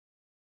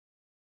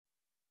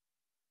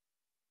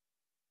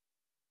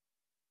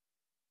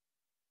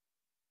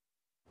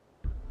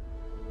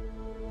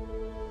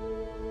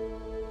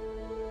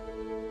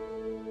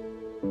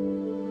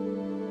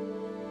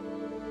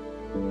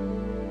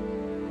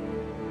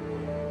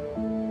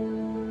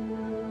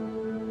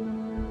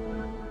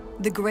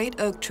The great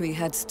oak tree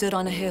had stood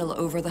on a hill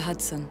over the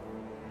Hudson.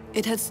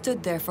 It had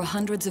stood there for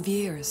hundreds of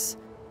years,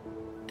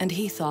 and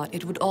he thought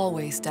it would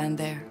always stand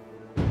there.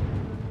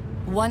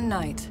 One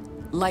night,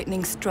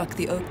 lightning struck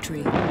the oak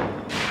tree.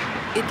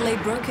 It lay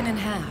broken in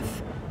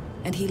half,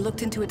 and he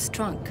looked into its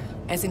trunk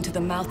as into the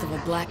mouth of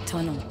a black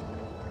tunnel.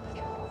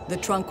 The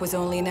trunk was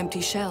only an empty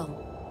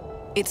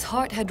shell. Its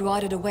heart had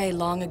rotted away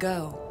long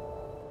ago.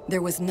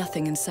 There was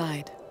nothing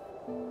inside.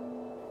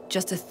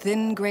 Just a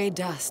thin gray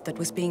dust that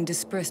was being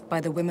dispersed by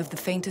the whim of the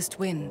faintest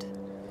wind.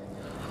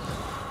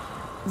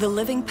 The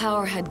living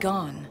power had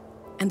gone,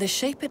 and the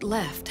shape it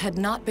left had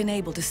not been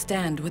able to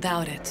stand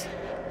without it.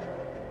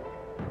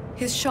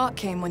 His shock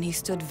came when he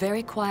stood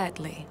very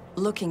quietly,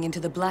 looking into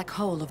the black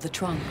hole of the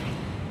trunk.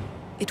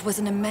 It was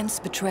an immense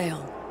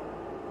betrayal.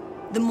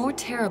 The more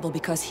terrible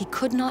because he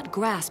could not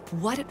grasp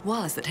what it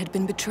was that had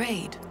been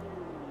betrayed.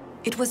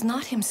 It was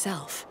not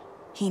himself,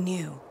 he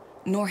knew,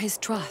 nor his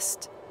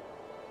trust.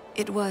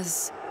 It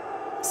was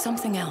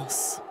something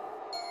else.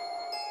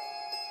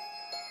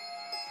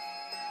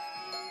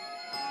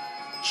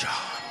 John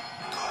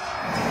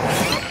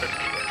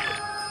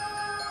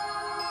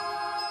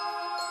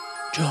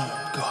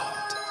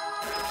Gold.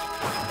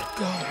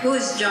 Who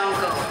is John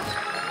Gold?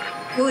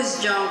 Who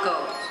is John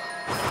Gold?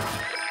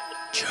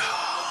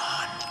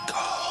 John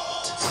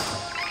Gold.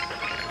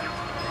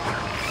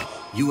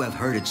 You have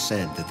heard it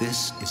said that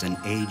this is an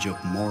age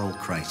of moral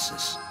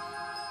crisis.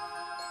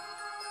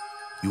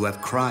 You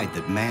have cried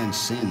that man's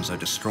sins are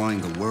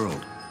destroying the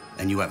world,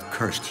 and you have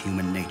cursed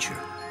human nature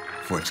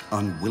for its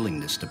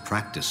unwillingness to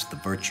practice the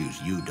virtues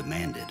you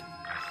demanded.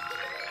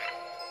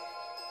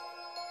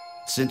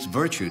 Since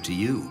virtue to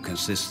you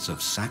consists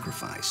of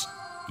sacrifice,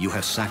 you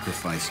have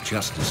sacrificed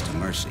justice to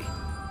mercy.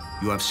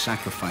 You have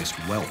sacrificed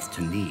wealth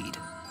to need.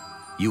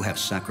 You have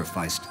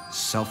sacrificed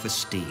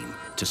self-esteem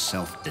to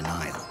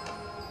self-denial.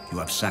 You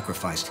have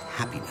sacrificed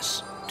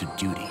happiness to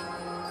duty.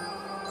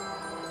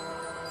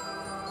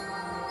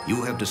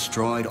 You have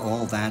destroyed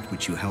all that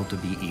which you held to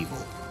be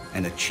evil,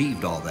 and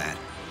achieved all that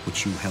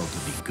which you held to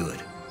be good.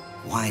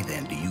 Why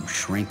then do you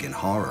shrink in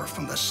horror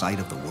from the sight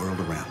of the world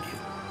around you?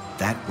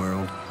 That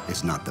world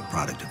is not the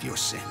product of your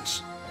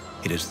sins.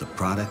 It is the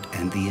product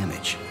and the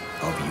image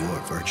of your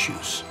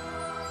virtues.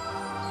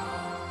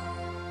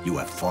 You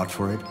have fought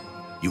for it,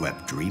 you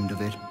have dreamed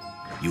of it,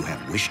 you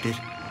have wished it,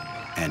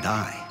 and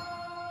I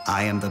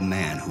am the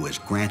man who has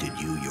granted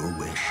you your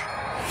wish.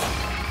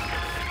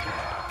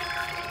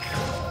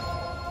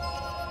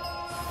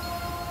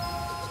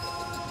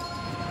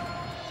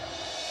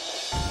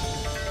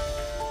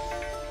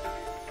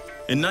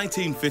 In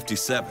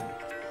 1957,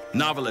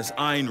 novelist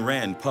Ayn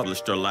Rand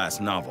published her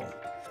last novel.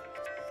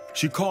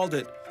 She called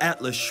it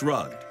Atlas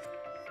Shrugged.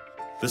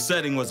 The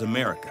setting was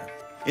America,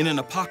 in an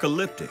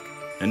apocalyptic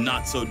and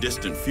not so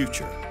distant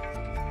future.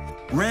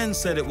 Rand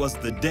said it was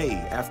the day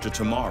after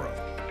tomorrow,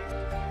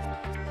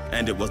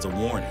 and it was a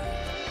warning.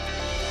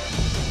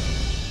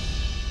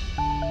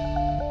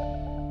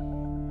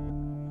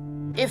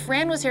 If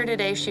Rand was here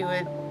today, she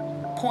would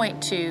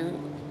point to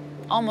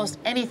almost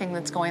anything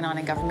that's going on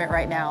in government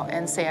right now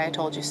and say, I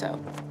told you so.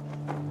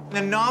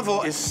 The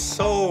novel is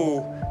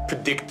so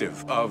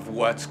predictive of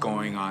what's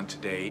going on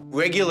today.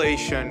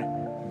 Regulation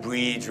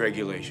breeds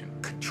regulation.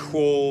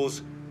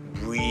 Controls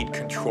breed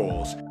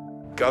controls.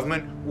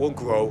 Government will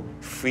grow,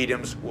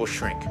 freedoms will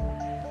shrink.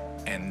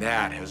 And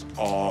that has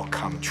all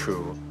come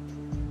true.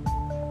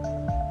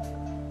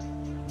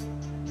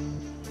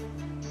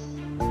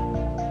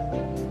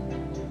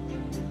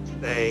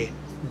 A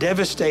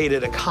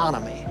devastated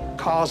economy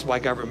caused by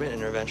government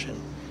intervention,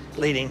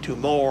 leading to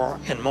more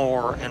and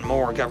more and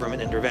more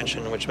government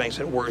intervention, which makes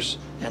it worse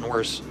and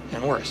worse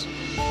and worse.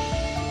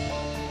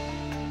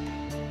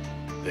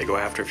 They go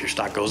after if your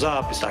stock goes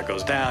up, your stock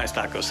goes down, your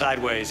stock goes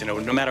sideways, you know,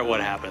 no matter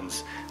what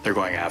happens, they're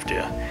going after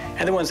you.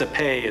 And the ones that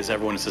pay is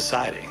everyone in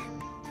society.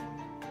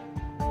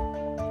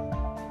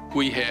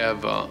 We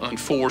have,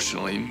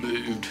 unfortunately,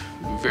 moved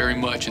very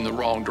much in the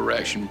wrong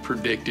direction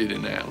predicted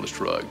in Atlas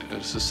Shrugged.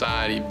 A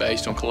society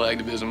based on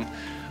collectivism,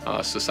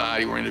 a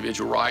society where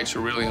individual rights are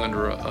really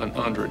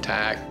under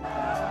attack.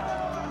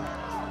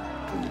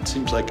 It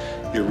seems like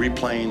you're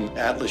replaying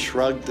Atlas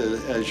Shrugged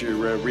as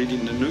you're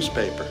reading the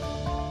newspaper.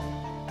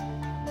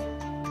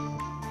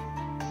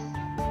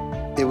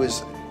 It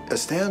was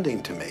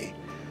astounding to me.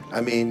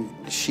 I mean,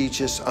 she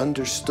just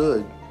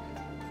understood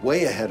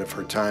way ahead of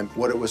her time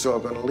what it was all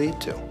going to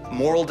lead to.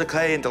 Moral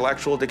decay,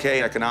 intellectual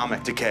decay,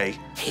 economic decay.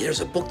 Hey,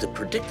 there's a book that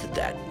predicted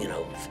that,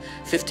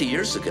 50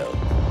 years ago.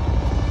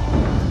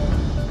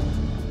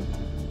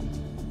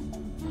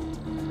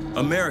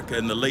 America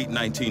in the late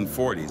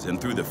 1940s and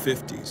through the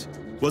 50s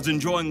was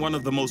enjoying one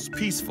of the most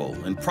peaceful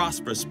and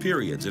prosperous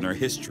periods in our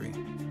history.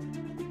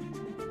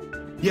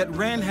 Yet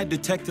Rand had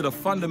detected a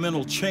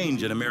fundamental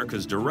change in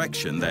America's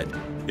direction that,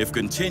 if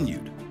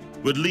continued,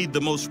 would lead the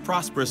most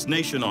prosperous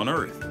nation on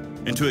Earth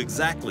into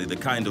exactly the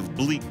kind of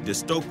bleak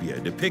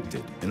dystopia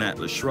depicted in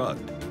Atlas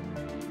Shrugged.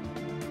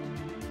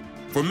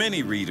 For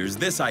many readers,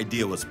 this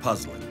idea was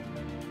puzzling.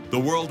 The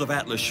world of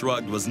Atlas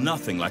Shrugged was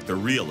nothing like the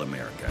real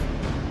America.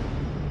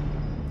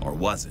 Or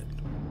was it?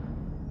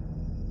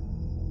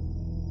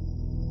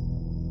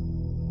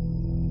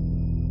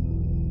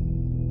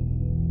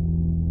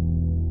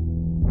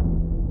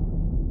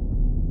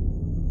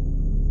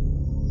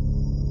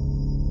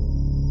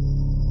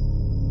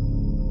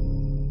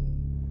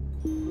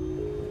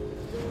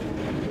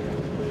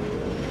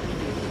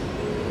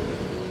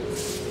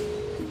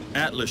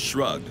 Atlas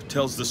Shrugged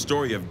tells the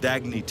story of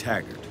Dagny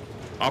Taggart,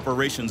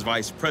 operations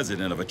vice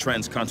president of a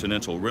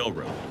transcontinental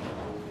railroad,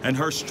 and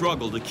her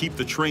struggle to keep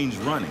the trains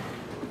running,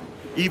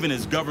 even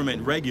as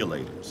government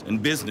regulators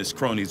and business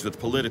cronies with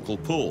political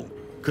pull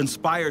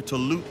conspire to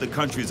loot the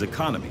country's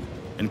economy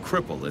and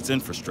cripple its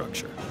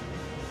infrastructure.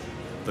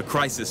 The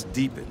crisis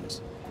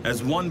deepens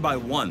as one by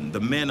one the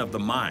men of the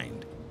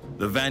mind,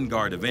 the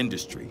vanguard of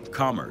industry,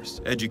 commerce,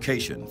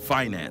 education,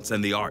 finance,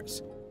 and the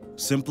arts,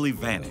 simply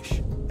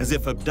vanish as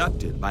if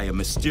abducted by a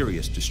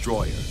mysterious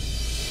destroyer.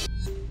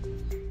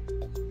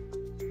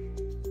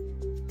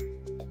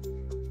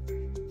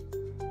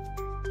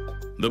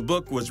 The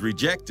book was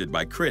rejected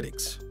by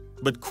critics,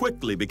 but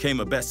quickly became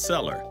a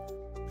bestseller,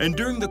 and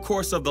during the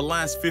course of the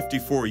last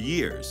 54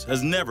 years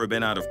has never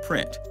been out of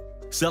print,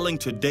 selling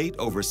to date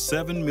over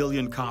 7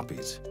 million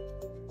copies.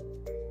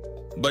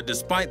 But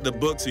despite the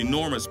book's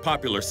enormous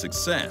popular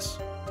success,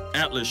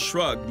 Atlas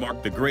Shrugged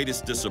marked the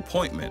greatest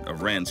disappointment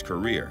of Rand's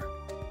career,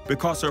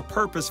 because her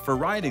purpose for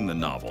writing the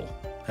novel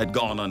had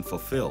gone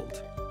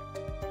unfulfilled.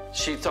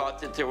 She thought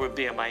that there would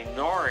be a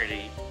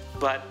minority,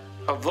 but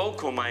a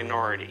vocal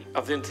minority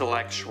of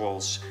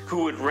intellectuals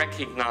who would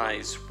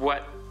recognize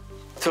what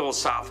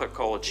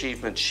philosophical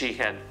achievements she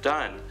had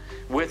done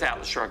with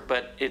Atlas Shrugged,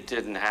 but it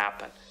didn't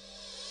happen.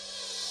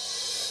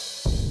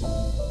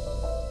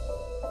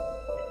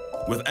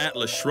 With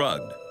Atlas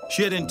Shrugged,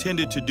 she had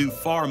intended to do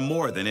far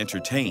more than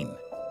entertain.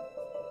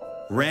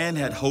 Rand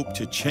had hoped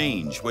to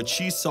change what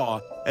she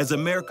saw as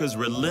America's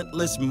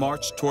relentless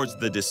march towards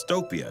the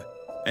dystopia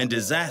and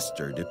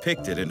disaster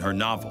depicted in her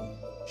novel.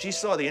 She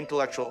saw the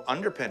intellectual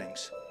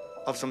underpinnings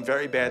of some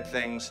very bad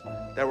things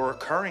that were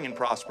occurring in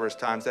prosperous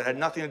times that had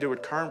nothing to do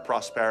with current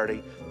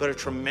prosperity, but a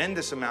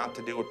tremendous amount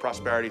to do with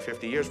prosperity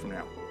 50 years from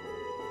now.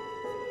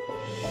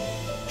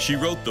 She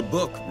wrote the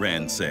book,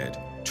 Rand said,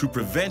 to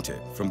prevent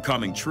it from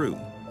coming true.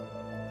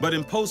 But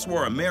in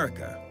post-war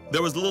America,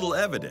 there was little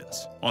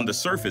evidence, on the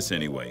surface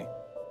anyway,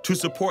 to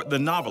support the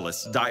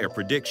novelist's dire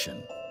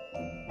prediction.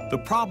 The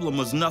problem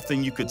was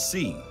nothing you could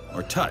see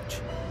or touch.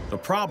 The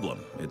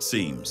problem, it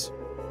seems,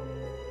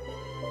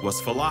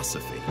 was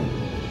philosophy.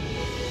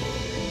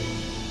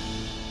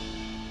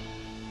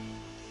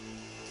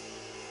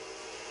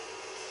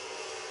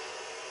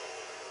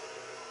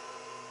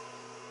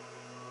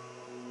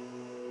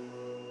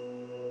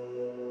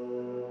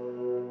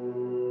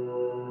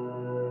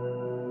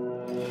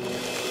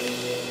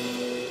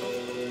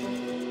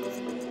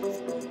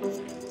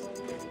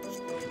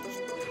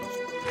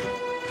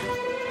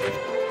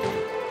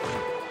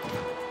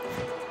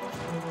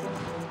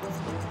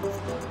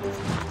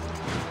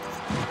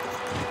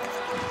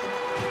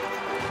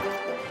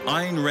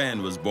 Ayn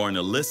Rand was born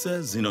Elissa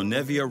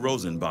Zinovnievna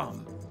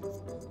Rosenbaum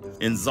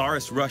in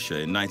Tsarist Russia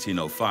in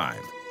 1905,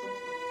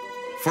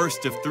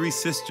 first of 3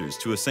 sisters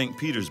to a St.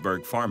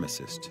 Petersburg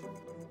pharmacist.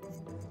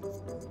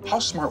 How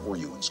smart were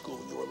you in school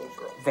when you were a little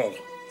girl? Very.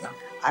 Yeah.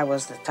 I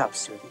was the top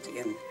student.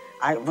 And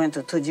I went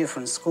to 2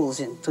 different schools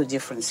in 2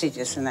 different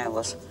cities, and I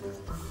was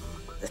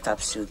the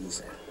top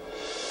student there.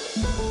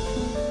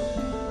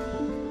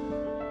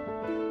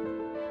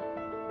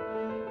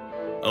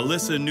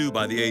 Elissa knew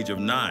by the age of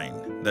 9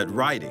 that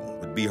writing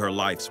would be her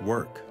life's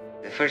work.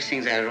 The first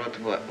things I wrote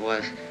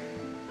was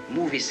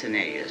movie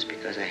scenarios,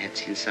 because I had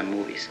seen some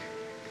movies.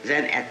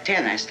 Then at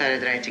 10, I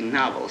started writing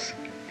novels,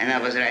 and I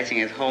was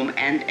writing at home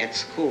and at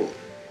school.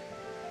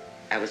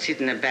 I would sit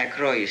in the back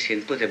row, you see,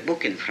 and put a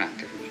book in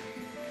front of me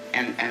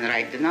and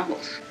write the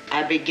novels.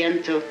 I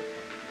began to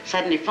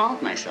suddenly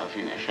found myself,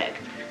 in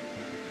effect,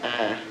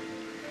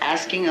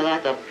 asking a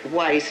lot of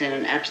whys in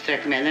an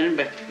abstract manner,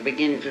 but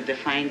beginning to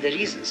define the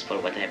reasons for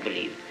what I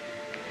believed.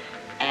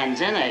 And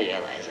then I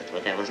realized that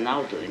what I was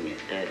now doing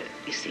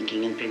is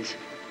thinking in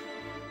principle.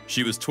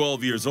 She was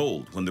 12 years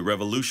old when the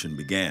revolution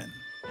began.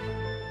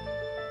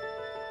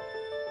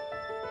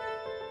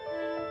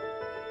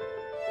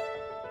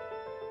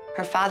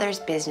 Her father's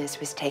business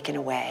was taken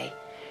away.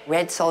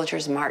 Red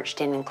soldiers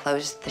marched in and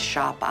closed the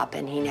shop up,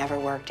 and he never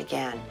worked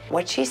again.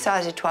 What she saw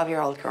as a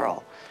 12-year-old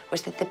girl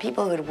was that the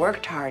people who had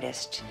worked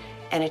hardest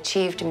and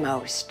achieved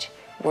most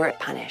were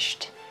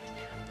punished.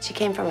 She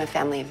came from a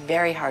family of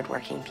very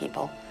hardworking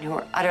people who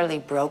were utterly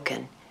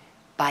broken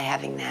by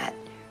having that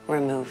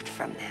removed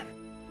from them.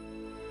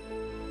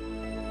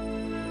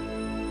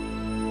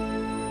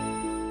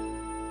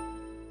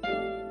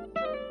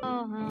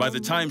 By the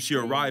time she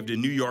arrived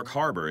in New York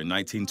Harbor in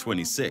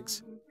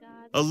 1926,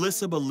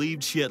 Elissa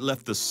believed she had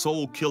left the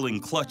soul-killing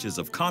clutches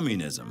of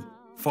communism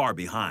far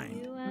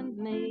behind.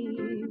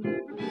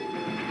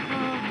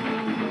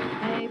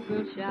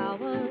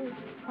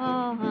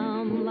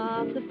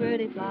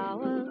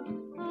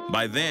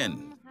 By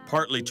then,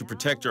 partly to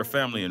protect her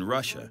family in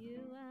Russia,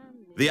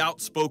 the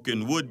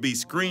outspoken would-be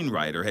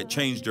screenwriter had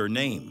changed her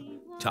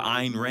name to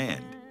Ayn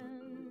Rand.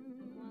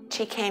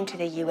 She came to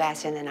the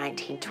U.S. in the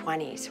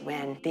 1920s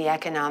when the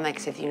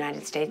economics of the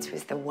United States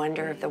was the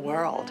wonder of the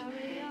world.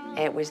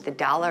 It was the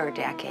dollar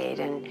decade,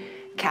 and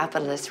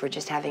capitalists were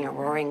just having a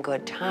roaring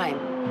good time.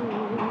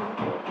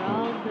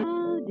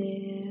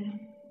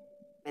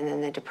 And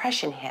then the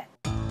Depression hit.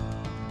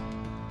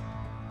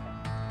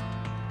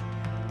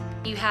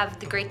 You have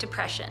the Great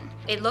Depression.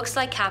 It looks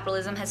like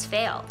capitalism has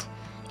failed.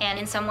 And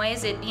in some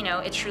ways, it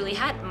truly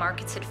had.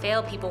 Markets had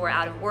failed, people were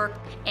out of work,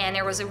 and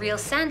there was a real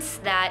sense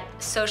that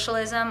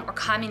socialism or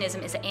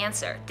communism is the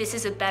answer. This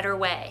is a better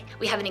way.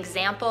 We have an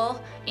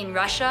example in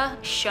Russia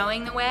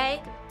showing the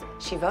way.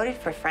 She voted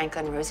for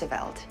Franklin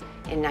Roosevelt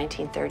in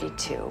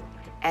 1932,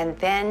 and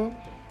then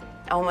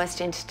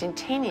almost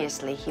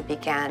instantaneously he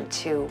began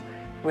to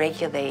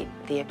regulate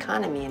the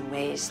economy in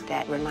ways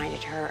that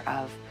reminded her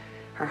of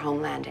her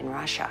homeland in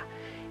Russia,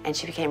 and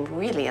she became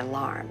really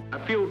alarmed.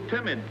 A few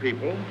timid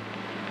people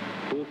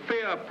who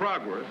fear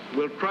progress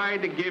will try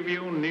to give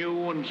you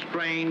new and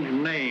strange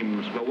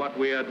names for what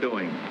we are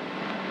doing.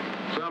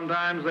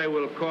 Sometimes they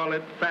will call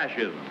it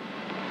fascism,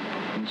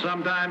 and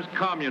sometimes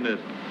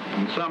communism,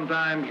 and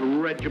sometimes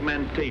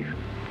regimentation,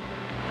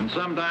 and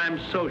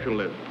sometimes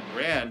socialism.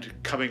 Rand,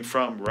 coming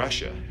from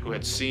Russia, who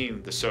had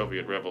seen the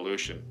Soviet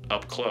Revolution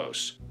up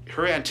close,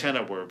 her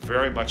antennae were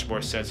very much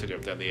more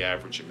sensitive than the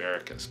average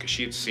Americans, because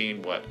she had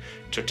seen what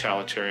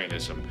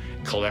totalitarianism,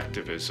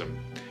 collectivism,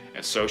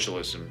 and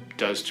socialism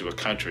does to a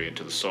country and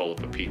to the soul of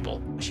the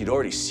people. She'd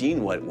already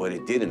seen what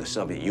it did in the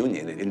Soviet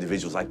Union.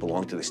 Individuals like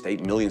belonged to the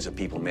state, millions of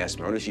people mass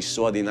murdered. She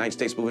saw the United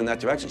States move in that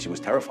direction. She was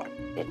terrified.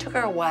 It took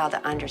her a while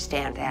to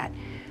understand that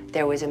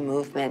there was a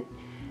movement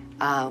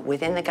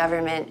within the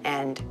government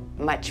and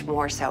much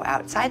more so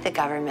outside the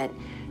government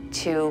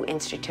to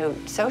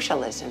institute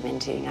socialism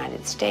into the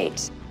United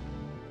States.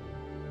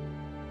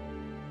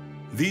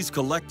 These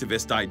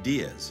collectivist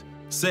ideas,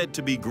 said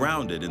to be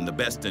grounded in the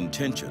best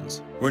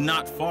intentions, were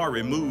not far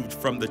removed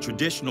from the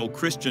traditional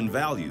Christian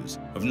values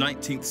of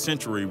 19th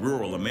century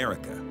rural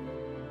America.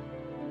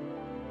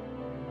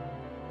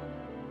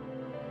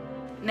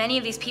 Many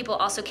of these people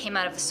also came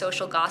out of the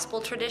social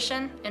gospel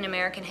tradition in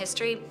American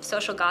history.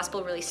 Social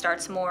gospel really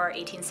starts more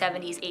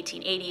 1870s,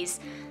 1880s,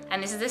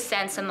 and this is the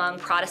sense among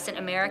Protestant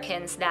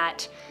Americans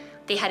that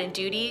they had a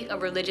duty, a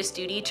religious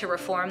duty, to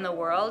reform the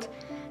world,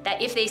 that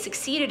if they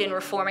succeeded in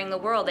reforming the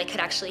world, they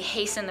could actually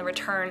hasten the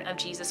return of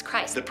Jesus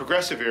Christ. The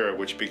progressive era,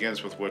 which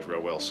begins with Woodrow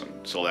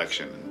Wilson's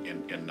election in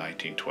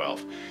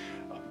 1912,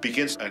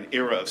 begins an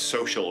era of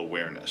social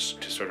awareness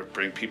to sort of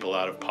bring people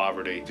out of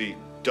poverty. The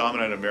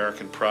dominant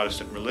American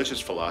Protestant religious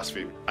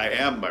philosophy, I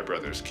am my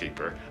brother's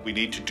keeper. We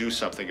need to do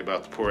something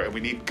about the poor, and we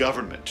need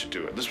government to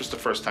do it. This was the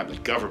first time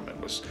that government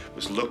was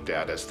looked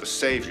at as the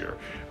savior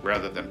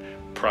rather than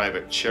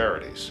private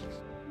charities.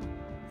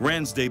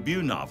 Rand's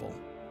debut novel,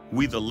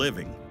 We the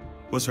Living,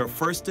 was her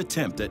first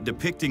attempt at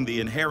depicting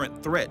the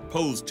inherent threat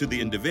posed to the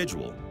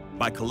individual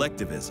by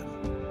collectivism.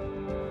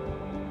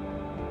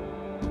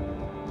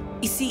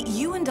 You see,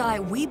 you and I,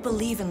 we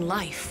believe in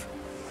life,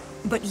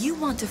 but you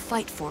want to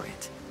fight for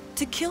it,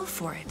 to kill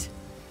for it,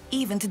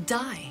 even to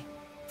die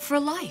for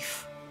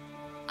life.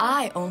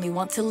 I only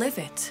want to live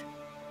it.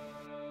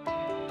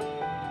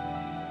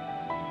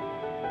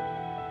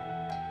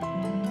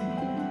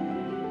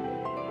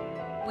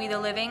 We the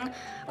Living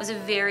was a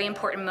very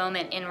important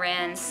moment in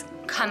Rand's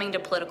coming to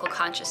political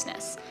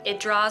consciousness. It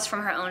draws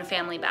from her own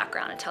family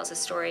background. It tells a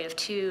story of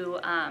two,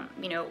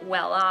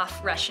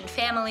 well-off Russian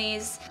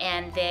families,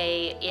 and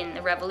in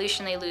the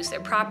revolution, they lose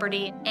their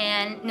property,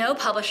 and no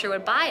publisher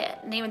would buy it.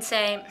 And they would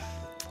say,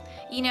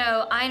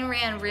 Ayn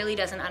Rand really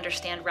doesn't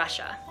understand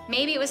Russia.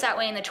 Maybe it was that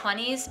way in the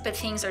 20s, but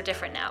things are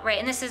different now, right?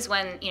 And this is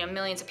when,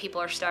 millions of people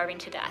are starving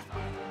to death.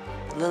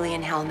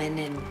 Lillian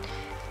Hellman and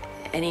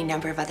any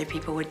number of other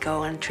people would go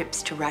on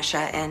trips to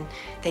Russia, and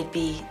they'd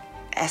be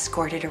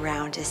escorted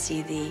around to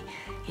see the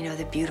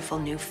beautiful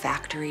new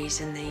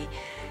factories and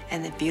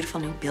the beautiful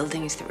new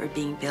buildings that were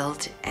being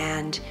built,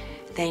 and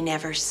they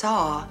never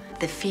saw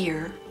the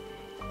fear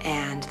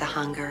and the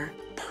hunger.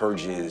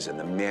 Purges and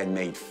the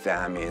man-made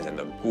famines and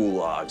the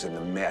gulags and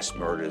the mass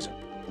murders.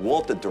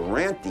 Walter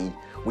Duranty,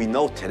 we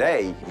know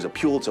today, he was a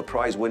Pulitzer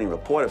Prize-winning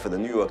reporter for the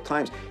New York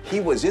Times.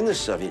 He was in the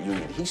Soviet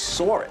Union. He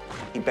saw it.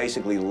 He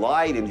basically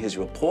lied in his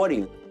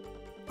reporting.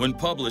 When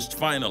published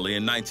finally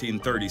in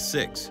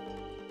 1936,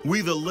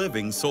 We the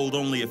Living sold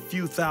only a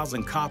few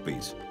thousand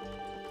copies.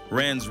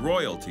 Rand's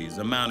royalties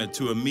amounted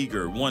to a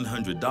meager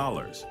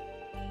 $100.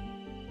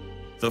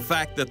 The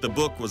fact that the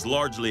book was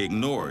largely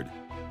ignored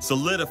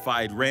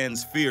solidified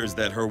Rand's fears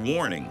that her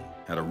warning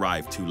had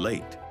arrived too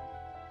late.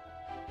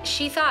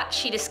 She thought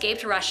she'd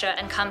escaped Russia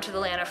and come to the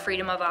land of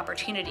freedom of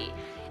opportunity.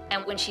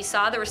 And when she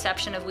saw the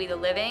reception of We the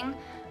Living,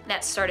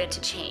 that started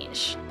to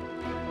change.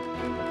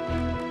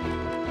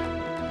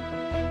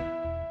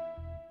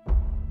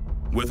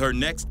 With her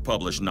next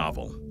published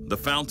novel, The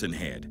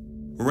Fountainhead,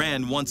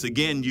 Rand once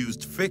again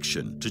used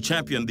fiction to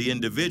champion the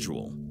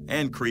individual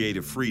and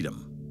creative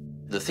freedom.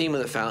 The theme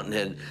of The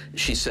Fountainhead,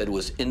 she said,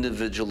 was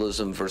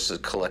individualism versus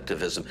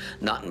collectivism,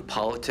 not in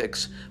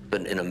politics,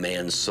 but in a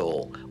man's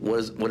soul.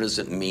 What does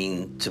it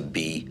mean to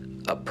be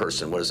a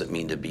person? What does it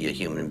mean to be a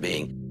human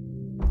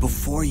being?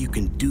 Before you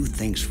can do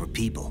things for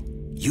people,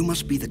 you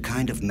must be the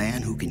kind of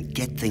man who can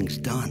get things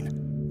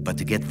done. But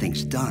to get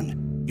things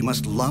done, you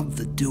must love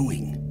the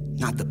doing,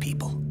 not the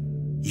people.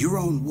 Your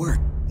own work,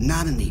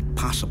 not any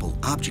possible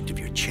object of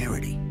your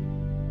charity.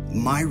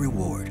 My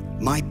reward,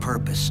 my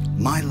purpose,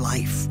 my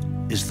life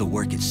is the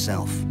work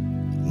itself.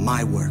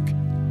 My work,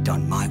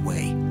 done my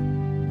way.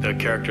 The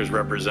characters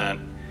represent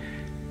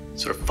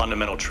sort of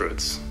fundamental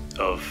truths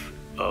of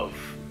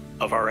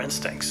our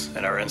instincts,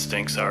 and our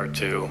instincts are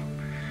to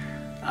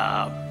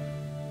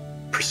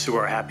pursue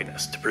our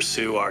happiness, to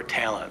pursue our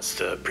talents,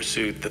 to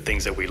pursue the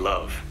things that we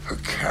love. Her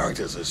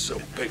characters are so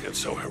big and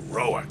so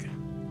heroic.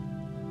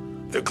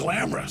 They're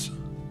glamorous,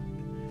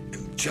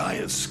 in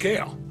giant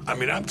scale. I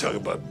mean, I'm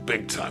talking about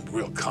big-time,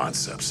 real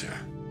concepts here.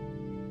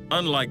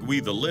 Unlike We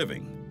the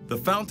Living, The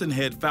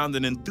Fountainhead found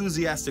an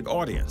enthusiastic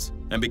audience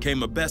and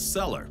became a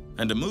bestseller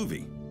and a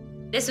movie.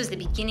 This was the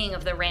beginning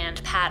of the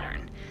Rand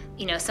pattern.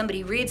 You know,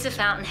 somebody reads The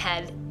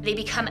Fountainhead, they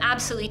become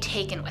absolutely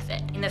taken with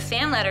it. And the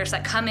fan letters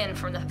that come in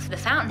from the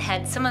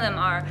Fountainhead, some of them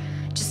are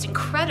just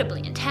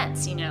incredibly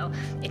intense, you know.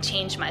 It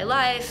changed my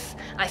life.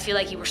 I feel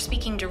like you were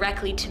speaking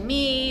directly to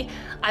me.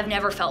 I've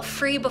never felt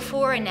free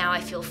before, and now I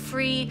feel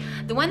free.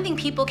 The one thing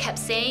people kept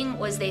saying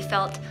was they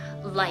felt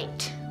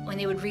light. When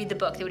they would read the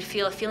book, they would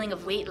feel a feeling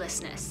of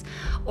weightlessness.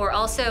 Or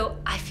also,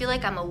 I feel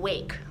like I'm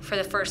awake for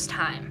the first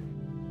time.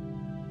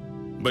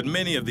 But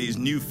many of these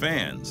new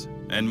fans,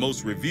 and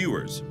most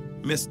reviewers,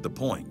 missed the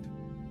point.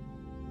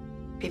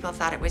 People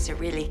thought it was a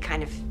really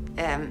kind of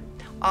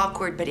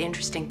awkward but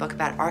interesting book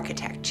about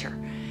architecture,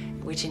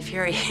 which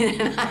infuriated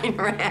Ayn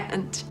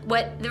Rand.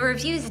 What the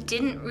reviews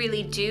didn't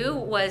really do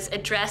was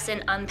address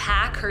and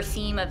unpack her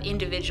theme of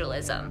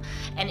individualism,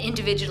 and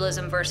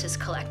individualism versus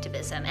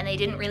collectivism, and they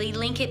didn't really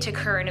link it to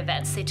current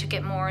events. They took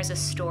it more as a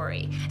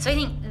story. So I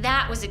think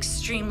that was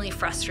extremely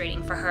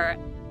frustrating for her.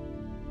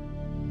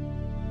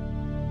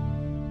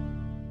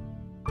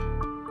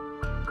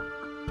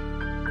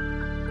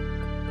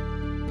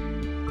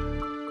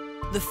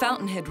 The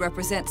Fountainhead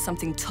represents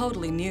something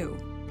totally new.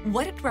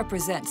 What it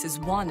represents is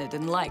wanted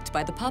and liked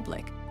by the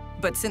public.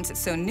 But since it's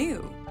so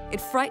new, it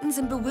frightens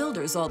and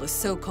bewilders all the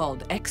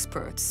so-called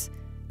experts.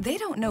 They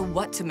don't know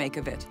what to make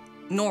of it,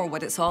 nor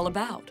what it's all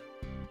about.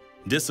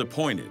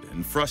 Disappointed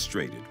and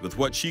frustrated with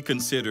what she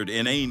considered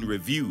inane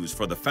reviews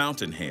for The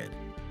Fountainhead,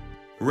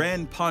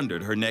 Rand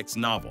pondered her next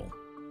novel,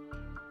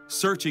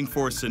 searching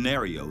for a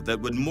scenario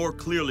that would more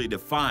clearly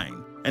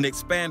define and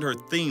expand her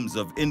themes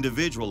of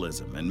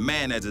individualism and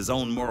man as his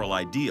own moral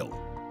ideal,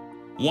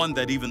 one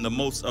that even the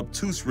most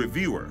obtuse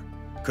reviewer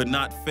could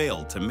not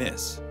fail to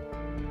miss.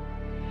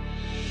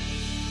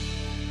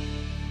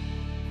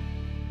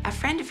 A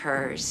friend of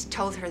hers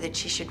told her that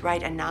she should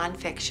write a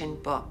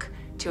nonfiction book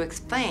to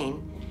explain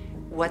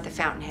what The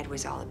Fountainhead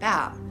was all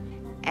about.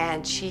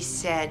 And she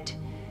said,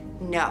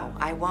 no,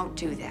 I won't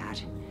do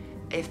that.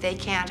 If they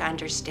can't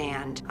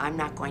understand, I'm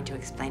not going to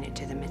explain it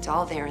to them. It's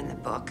all there in the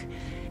book.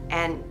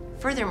 And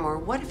furthermore,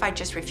 what if I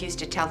just refused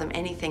to tell them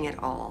anything at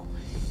all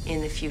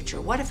in the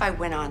future? What if I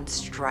went on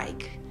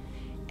strike?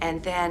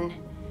 And then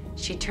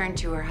she turned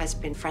to her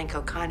husband, Frank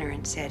O'Connor,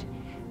 and said,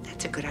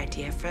 that's a good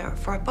idea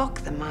for a book,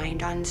 The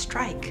Mind on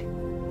Strike.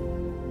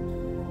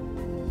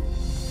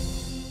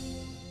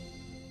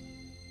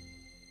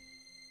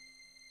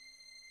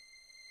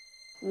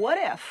 What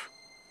if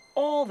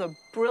all the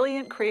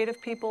brilliant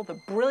creative people, the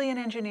brilliant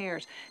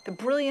engineers, the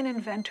brilliant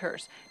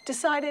inventors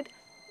decided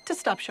to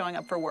stop showing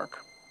up for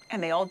work,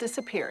 and they all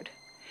disappeared?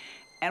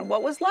 And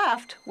what was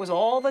left was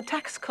all the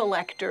tax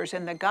collectors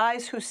and the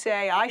guys who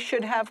say, I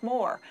should have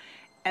more.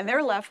 And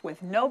they're left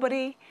with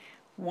nobody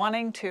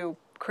wanting to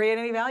create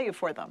any value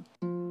for them.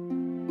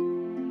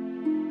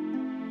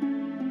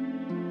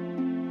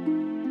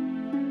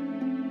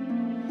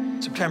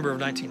 September of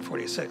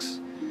 1946,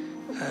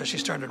 she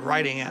started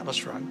writing Atlas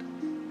Shrugged,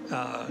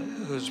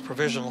 whose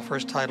provisional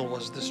first title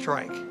was The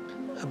Strike,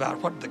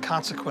 about what the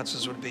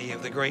consequences would be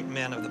of the great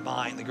men of the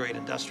mind, the great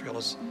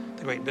industrialists,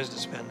 the great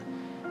businessmen,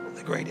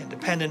 the great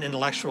independent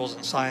intellectuals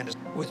and scientists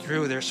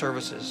withdrew their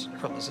services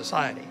from the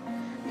society.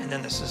 And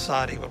then the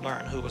society would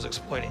learn who was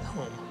exploiting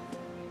whom.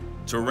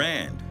 To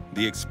Rand,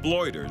 the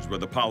exploiters were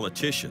the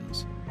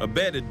politicians,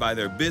 abetted by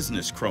their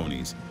business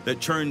cronies that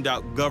churned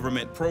out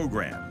government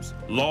programs,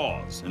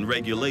 laws, and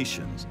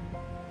regulations.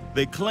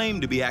 They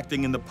claimed to be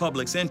acting in the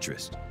public's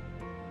interest,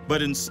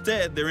 but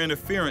instead their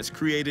interference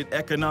created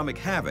economic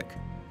havoc,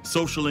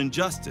 social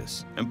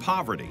injustice, and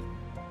poverty,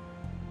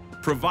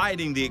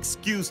 providing the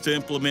excuse to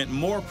implement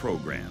more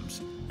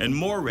programs and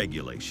more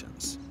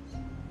regulations.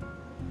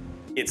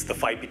 It's the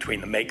fight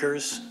between the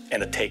makers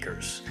and the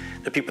takers,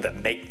 the people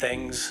that make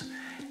things,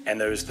 and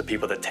there's the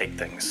people that take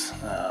things,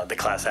 the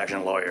class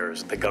action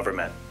lawyers, the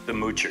government, the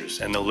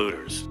moochers, and the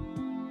looters.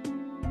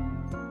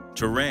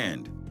 To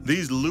Rand,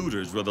 these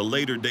looters were the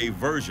later-day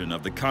version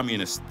of the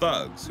communist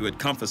thugs who had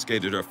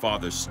confiscated her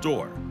father's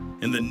store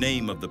in the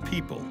name of the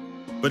people,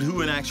 but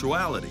who in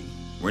actuality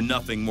were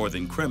nothing more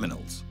than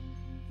criminals.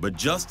 But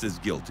just as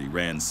guilty,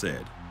 Rand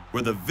said,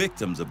 were the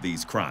victims of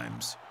these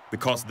crimes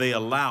because they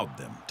allowed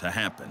them to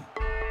happen.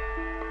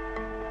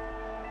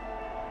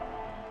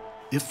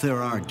 If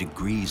there are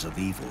degrees of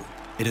evil,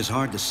 it is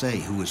hard to say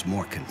who is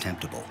more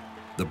contemptible,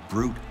 the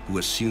brute who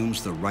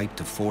assumes the right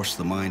to force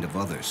the mind of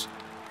others,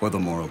 or the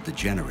moral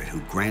degenerate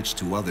who grants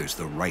to others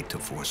the right to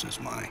force his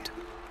mind.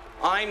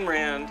 Ayn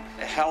Rand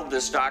held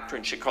this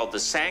doctrine she called the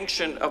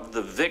sanction of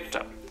the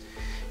victim.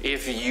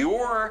 If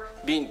you're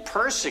being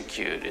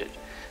persecuted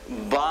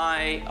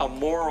by a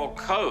moral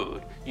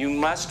code, you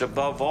must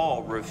above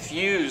all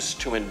refuse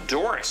to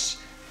endorse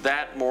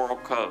that moral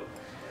code.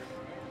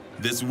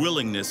 This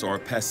willingness or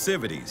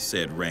passivity,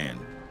 said Rand,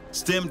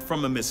 stemmed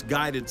from a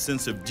misguided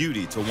sense of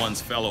duty to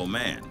one's fellow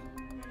man,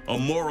 a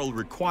moral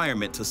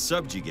requirement to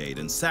subjugate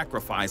and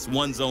sacrifice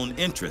one's own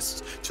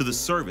interests to the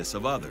service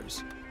of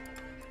others.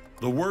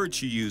 The word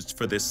she used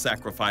for this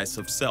sacrifice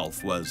of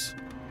self was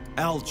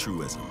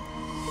altruism.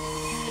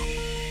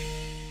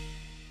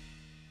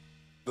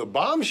 The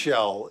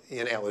bombshell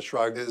in Atlas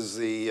Shrugged is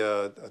the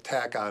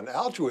attack on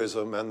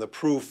altruism and the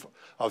proof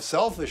of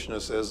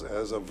selfishness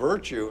as a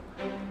virtue.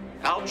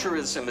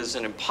 Altruism is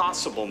an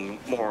impossible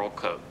moral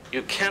code.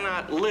 You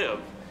cannot live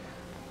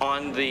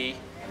on the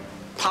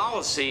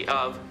policy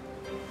of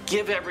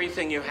give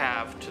everything you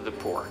have to the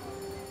poor.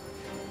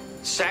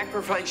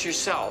 Sacrifice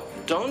yourself.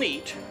 Don't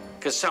eat,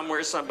 because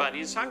somewhere somebody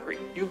is hungry.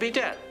 You'll be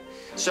dead.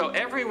 So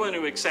everyone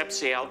who accepts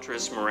the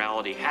altruist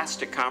morality has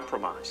to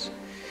compromise.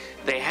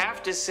 They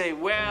have to say,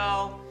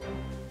 well,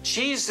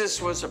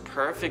 Jesus was a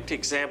perfect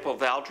example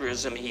of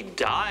altruism. He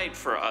died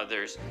for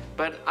others,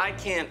 but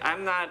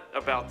I'm not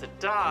about to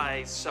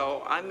die,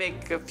 so I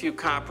make a few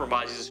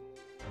compromises.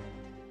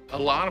 A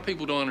lot of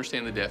people don't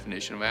understand the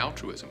definition of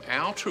altruism.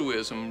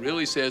 Altruism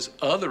really says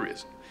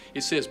otherism.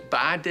 It says,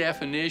 by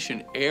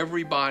definition,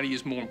 everybody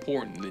is more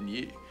important than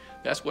you.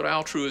 That's what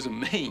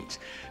altruism means.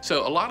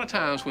 So a lot of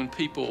times when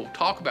people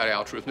talk about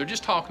altruism, they're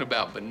just talking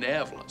about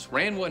benevolence.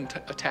 Rand wasn't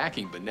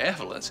attacking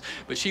benevolence,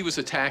 but she was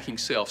attacking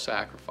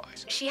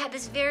self-sacrifice. She had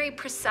this very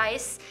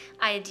precise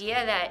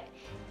idea that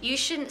you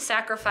shouldn't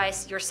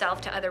sacrifice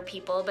yourself to other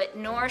people, but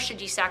nor should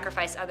you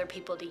sacrifice other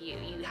people to you.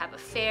 You have a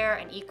fair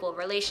and equal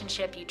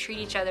relationship. You treat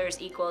each other as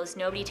equals.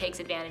 Nobody takes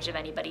advantage of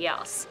anybody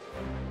else.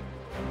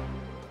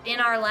 In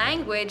our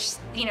language,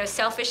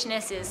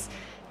 selfishness is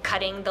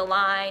cutting the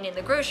line in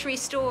the grocery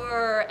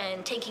store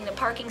and taking the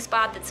parking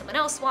spot that someone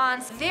else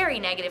wants. Very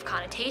negative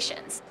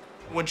connotations.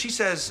 When she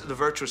says the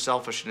virtue of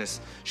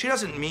selfishness, she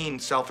doesn't mean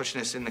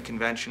selfishness in the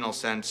conventional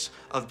sense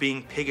of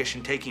being piggish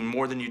and taking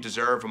more than you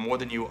deserve or more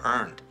than you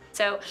earned.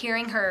 So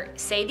hearing her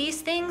say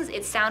these things,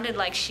 it sounded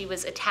like she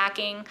was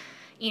attacking,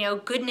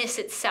 goodness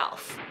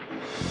itself.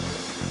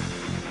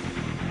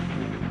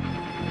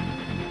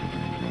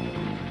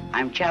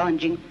 I'm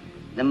challenging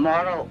the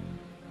moral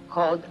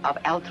code of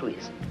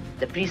altruism,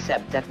 the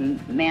precept that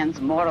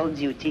man's moral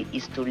duty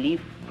is to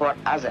live for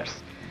others,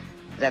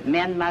 that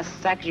man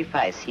must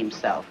sacrifice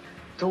himself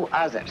to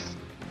others,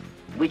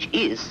 which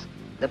is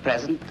the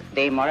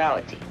present-day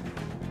morality.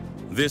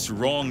 This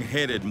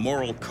wrong-headed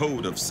moral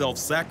code of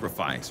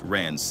self-sacrifice,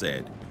 Rand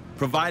said,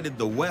 provided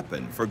the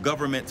weapon for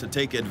government to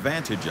take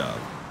advantage of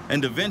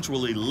and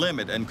eventually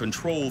limit and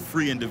control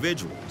free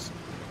individuals.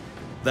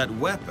 That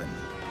weapon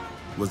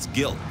was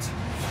guilt.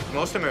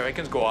 Most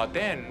Americans go out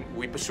there and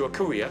we pursue a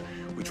career.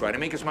 We try to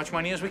make as much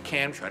money as we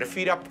can, try to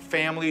feed up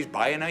families,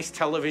 buy a nice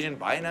television,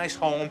 buy a nice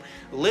home,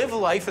 live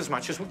life as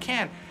much as we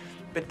can.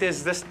 But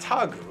there's this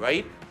tug,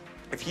 right?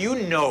 If you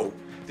know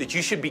that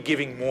you should be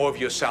giving more of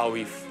your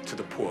salary to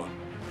the poor,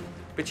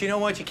 but you know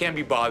what? You can't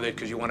be bothered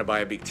because you want to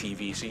buy a big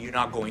TV, so you're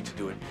not going to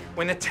do it.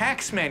 When the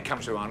tax man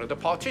comes around or the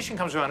politician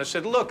comes around and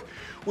said, look,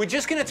 we're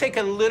just going to take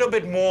a little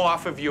bit more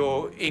off of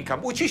your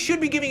income, which you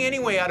should be giving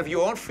anyway out of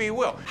your own free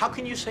will. How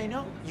can you say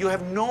no? You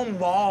have no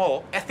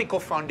moral, ethical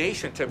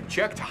foundation to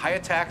object to higher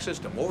taxes,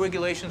 to more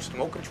regulations, to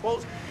more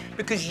controls,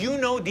 because you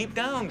know deep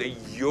down that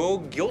you're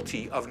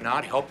guilty of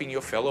not helping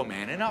your fellow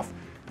man enough.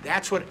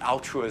 That's what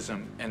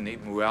altruism and the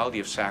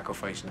morality of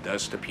sacrifice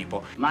does to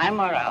people. My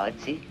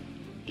morality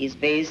is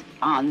based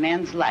on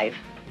man's life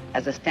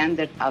as a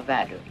standard of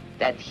value,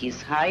 that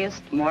his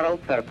highest moral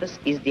purpose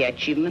is the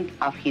achievement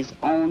of his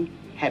own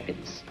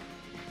happiness,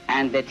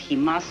 and that he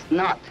must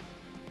not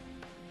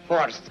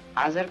force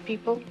other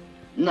people,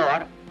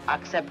 nor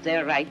accept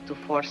their right to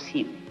force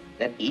him,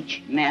 that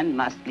each man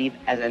must live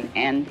as an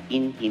end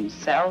in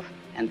himself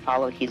and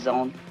follow his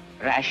own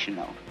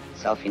rational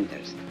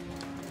self-interest.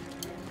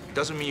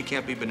 Doesn't mean you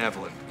can't be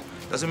benevolent.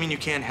 Doesn't mean you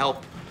can't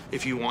help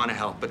if you want to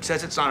help, but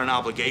says it's not an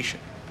obligation.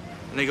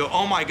 And they go,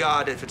 oh my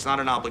God, if it's not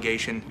an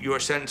obligation, you are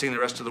sentencing the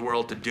rest of the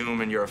world to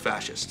doom and you're a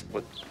fascist.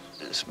 What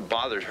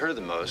bothered her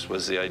the most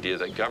was the idea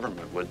that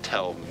government would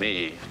tell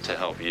me to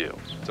help you.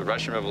 The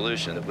Russian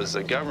Revolution, it was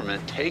the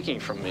government taking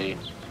from me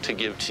to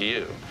give to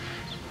you.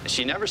 And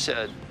she never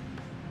said,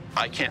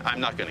 I'm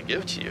not going to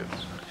give to you.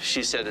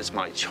 She said, it's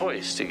my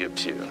choice to give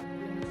to you.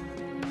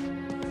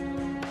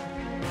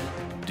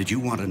 Did you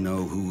want to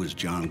know who was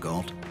John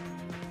Galt?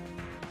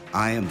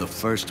 I am the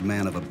first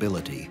man of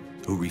ability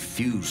who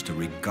refused to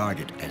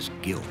regard it as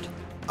guilt.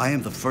 I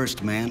am the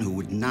first man who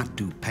would not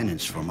do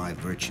penance for my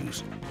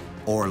virtues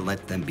or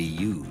let them be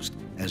used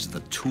as the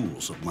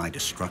tools of my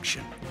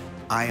destruction.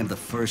 I am the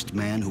first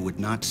man who would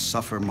not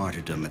suffer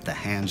martyrdom at the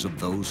hands of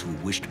those who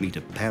wished me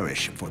to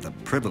perish for the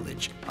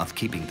privilege of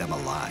keeping them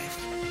alive.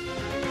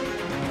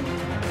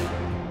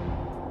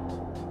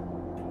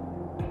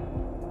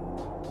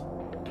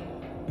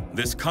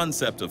 This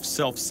concept of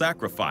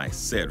self-sacrifice,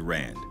 said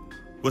Rand,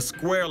 was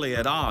squarely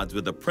at odds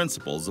with the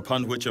principles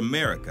upon which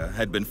America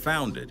had been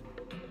founded,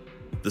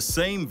 the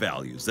same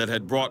values that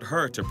had brought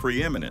her to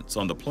preeminence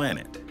on the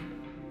planet.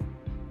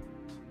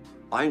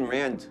 Ayn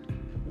Rand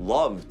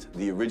loved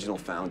the original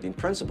founding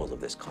principles of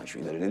this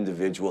country, that an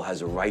individual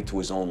has a right to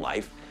his own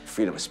life,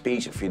 freedom of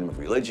speech and freedom of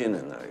religion,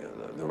 and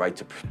the right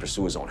to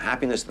pursue his own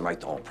happiness, the right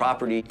to own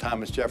property.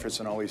 Thomas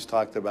Jefferson always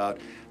talked about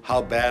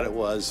how bad it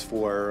was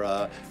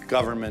for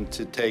government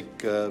to take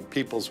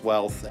people's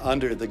wealth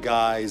under the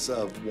guise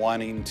of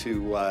wanting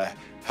to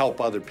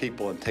help other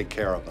people and take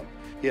care of them.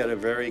 He had a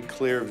very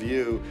clear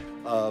view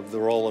of the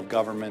role of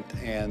government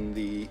and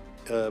the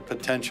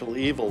potential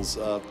evils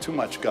of too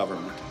much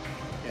government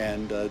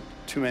and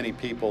too many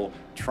people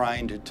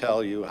trying to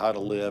tell you how to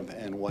live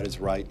and what is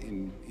right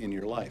in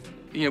your life.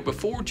 You know,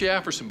 before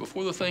Jefferson,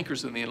 before the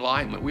thinkers and the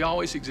Enlightenment, we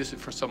always existed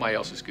for somebody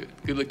else's good.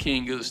 Good of the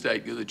king, good of the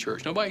state, good of the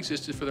church. Nobody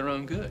existed for their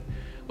own good.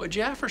 What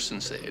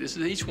Jefferson said is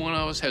that each one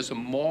of us has a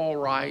moral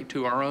right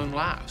to our own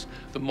lives,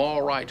 the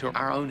moral right to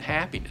our own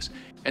happiness.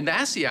 And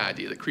that's the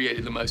idea that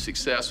created the most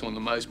successful and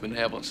the most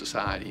benevolent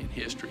society in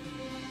history.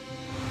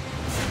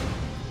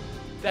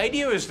 The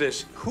idea is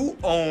this: who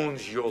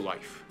owns your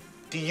life?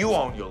 Do you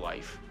own your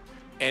life?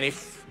 And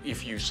if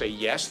you say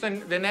yes,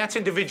 then that's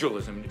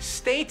individualism.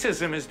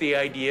 Statism is the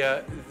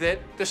idea that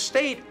the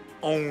state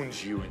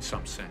owns you in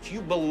some sense.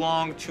 You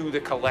belong to the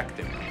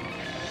collective.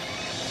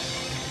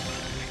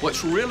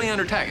 What's really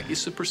under attack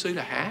is the pursuit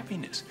of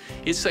happiness.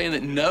 It's saying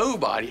that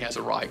nobody has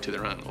a right to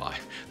their own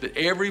life, that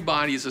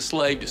everybody is a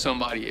slave to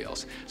somebody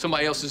else.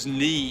 Somebody else's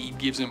need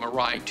gives them a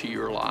right to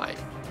your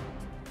life.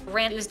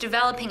 Rand was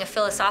developing a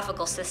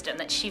philosophical system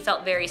that she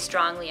felt very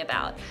strongly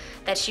about,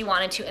 that she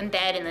wanted to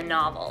embed in the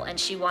novel, and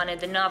she wanted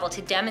the novel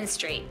to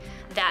demonstrate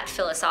that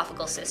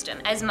philosophical system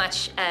as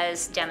much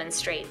as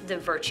demonstrate the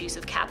virtues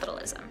of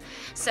capitalism.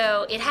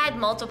 So it had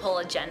multiple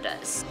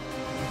agendas.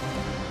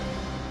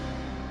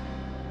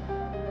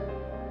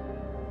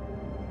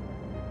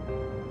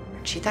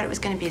 She thought it was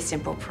going to be a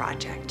simple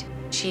project.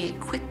 She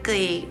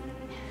quickly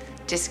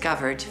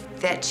discovered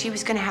that she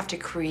was going to have to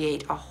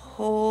create a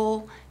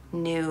whole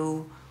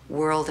new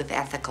world of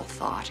ethical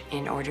thought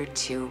in order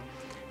to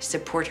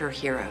support her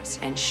heroes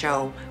and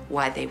show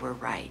why they were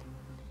right.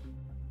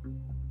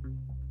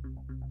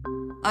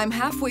 I'm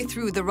halfway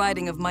through the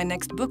writing of my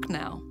next book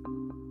now.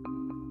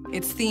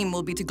 Its theme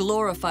will be to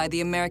glorify the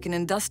American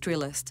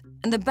industrialist,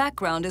 and the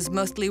background is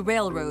mostly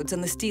railroads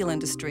and the steel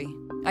industry.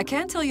 I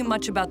can't tell you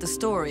much about the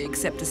story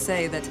except to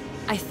say that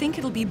I think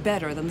it'll be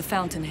better than The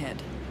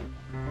Fountainhead.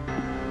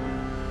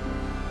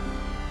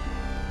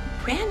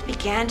 Rand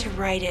began to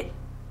write it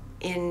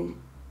in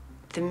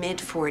the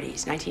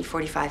mid-40s,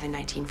 1945 and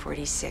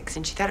 1946,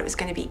 and she thought it was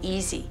going to be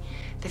easy.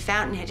 The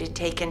Fountainhead had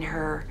taken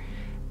her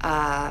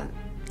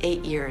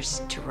 8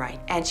 years to write,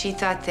 and she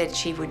thought that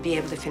she would be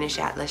able to finish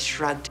Atlas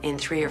Shrugged in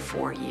 3 or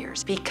 4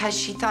 years, because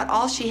she thought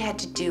all she had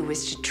to do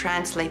was to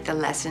translate the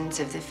lessons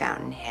of the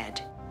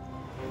Fountainhead.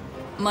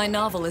 My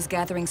novel is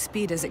gathering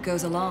speed as it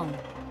goes along.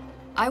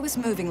 I was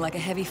moving like a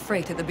heavy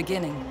freight at the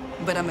beginning,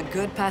 but I'm a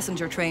good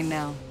passenger train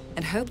now,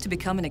 and hope to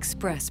become an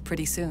express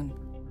pretty soon.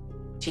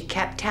 She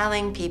kept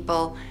telling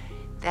people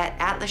that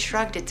Atlas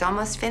Shrugged, it's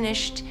almost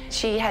finished.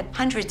 She had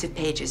hundreds of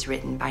pages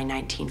written by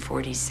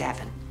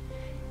 1947,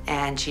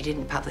 and she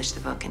didn't publish the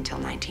book until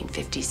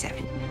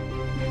 1957.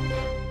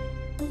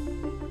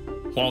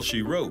 While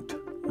she wrote,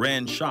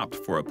 Rand shopped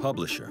for a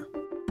publisher.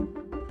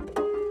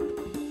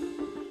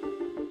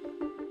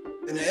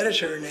 An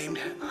editor named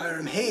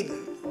Hiram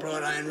Hayden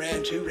brought Ayn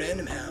Rand to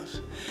Random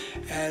House,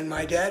 and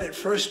my dad at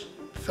first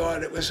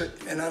thought it was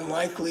an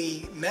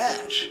unlikely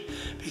match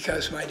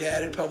because my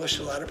dad had published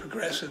a lot of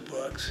progressive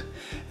books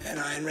and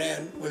Ayn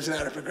Rand was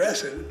not a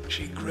progressive.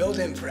 She grilled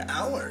him for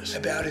hours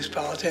about his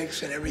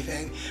politics and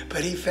everything,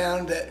 but he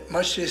found that,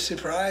 much to his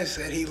surprise,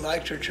 that he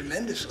liked her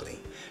tremendously.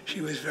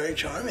 She was very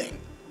charming,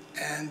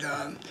 and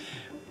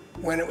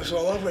when it was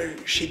all over,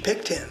 she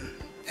picked him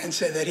and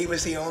said that he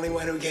was the only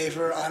one who gave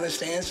her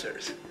honest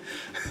answers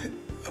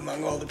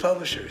among all the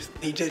publishers.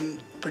 He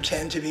didn't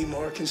pretend to be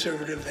more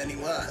conservative than he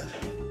was.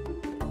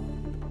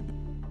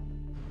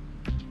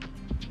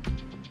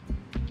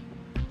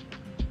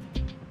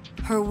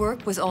 Her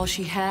work was all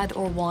she had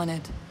or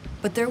wanted,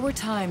 but there were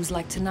times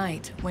like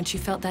tonight when she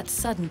felt that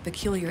sudden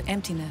peculiar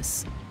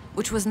emptiness,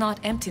 which was not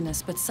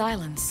emptiness but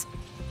silence,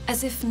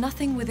 as if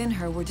nothing within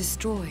her were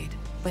destroyed,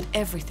 but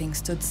everything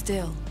stood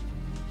still.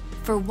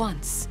 For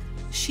once,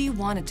 she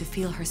wanted to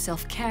feel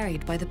herself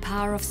carried by the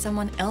power of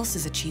someone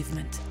else's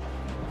achievement.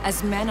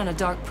 As men on a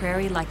dark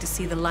prairie like to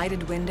see the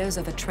lighted windows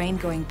of a train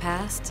going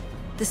past,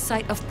 the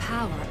sight of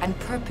power and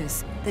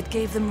purpose that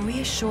gave them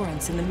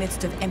reassurance in the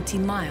midst of empty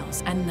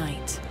miles and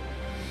night.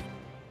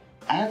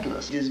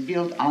 Atlas is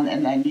built on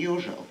an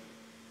unusual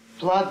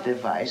plot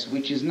device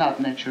which is not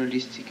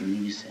naturalistic in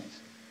any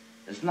sense.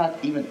 It's not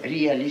even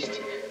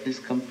realistic. It's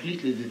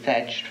completely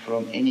detached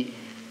from any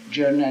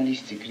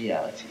journalistic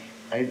reality.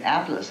 In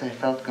Atlas, I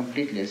felt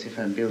completely as if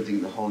I'm building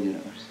the whole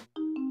universe.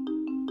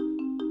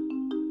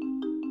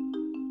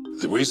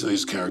 The reason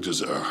these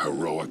characters are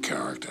heroic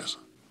characters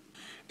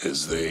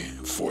is they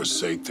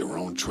forsake their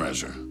own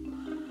treasure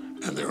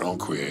and their own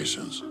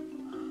creations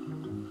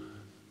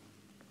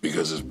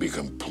because it's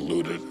become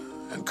polluted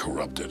and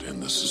corrupted in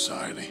the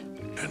society.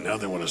 And now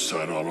they want to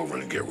start all over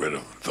and get rid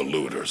of the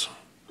looters.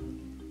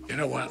 You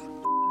know what?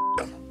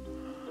 Them.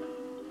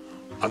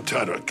 I'm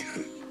tired of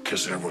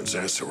kissing everyone's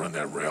ass to run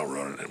that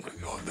railroad, and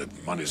the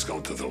money's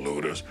going to the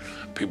looters.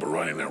 People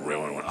running that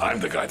railroad. I'm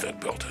the guy that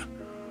built it.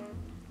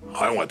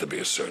 I want it to be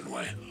a certain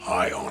way.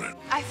 I own it.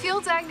 I feel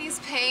Dagny's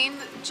pain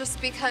just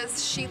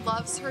because she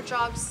loves her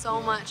job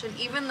so much, and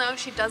even though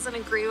she doesn't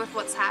agree with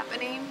what's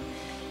happening,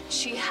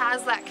 she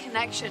has that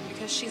connection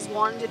because she's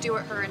wanted to do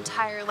it her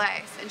entire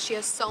life, and she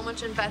has so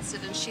much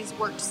invested, and she's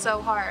worked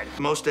so hard.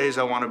 Most days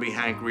I want to be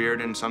Hank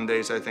Rearden. Some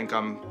days I think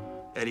I'm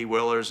Eddie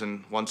Willers,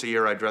 and once a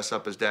year I dress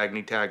up as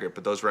Dagny Taggart,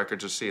 but those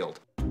records are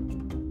sealed.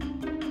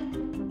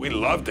 We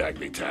love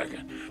Dagny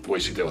Taggart. The way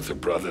she dealt with her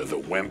brother, the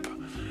wimp,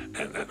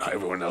 and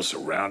everyone else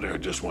around her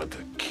just wanted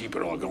to keep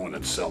it all going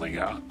and selling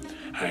out.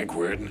 Hank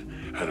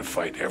Rearden had to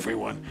fight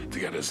everyone to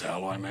get his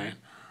alloy made.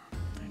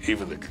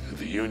 Even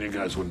the union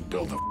guys wouldn't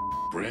build the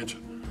bridge.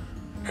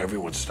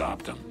 Everyone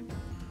stopped him.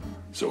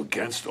 So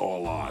against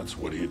all odds,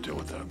 what do you do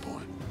at that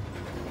point?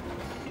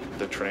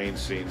 The train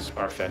scenes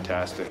are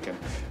fantastic, and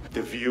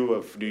the view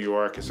of New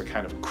York is a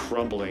kind of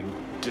crumbling,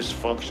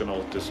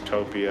 dysfunctional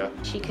dystopia.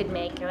 She could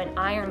make an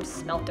iron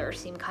smelter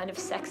seem kind of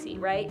sexy,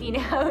 right?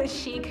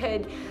 She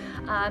could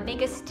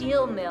make a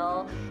steel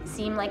mill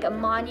seem like a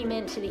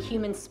monument to the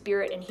human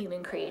spirit and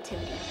human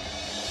creativity.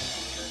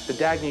 The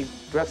Dagny,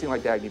 dressing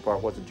like Dagny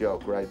part was a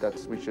joke, right?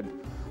 Let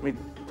me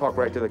talk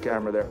right to the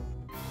camera there.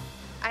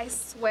 I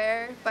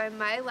swear by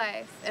my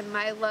life and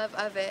my love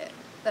of it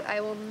that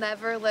I will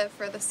never live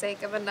for the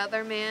sake of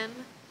another man,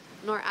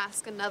 nor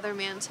ask another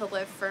man to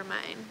live for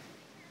mine.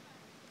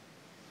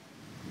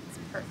 It's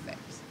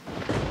perfect.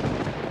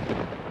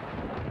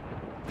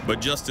 But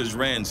just as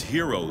Rand's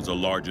heroes are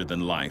larger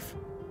than life,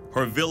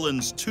 her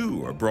villains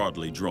too are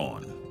broadly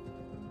drawn.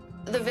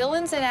 The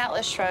villains in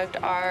Atlas Shrugged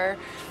are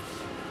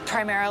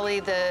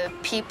primarily the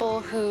people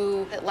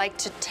who like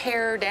to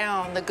tear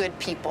down the good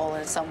people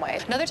in some way.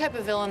 Another type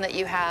of villain that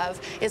you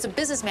have is a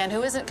businessman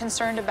who isn't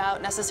concerned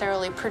about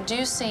necessarily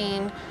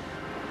producing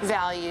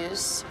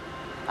values.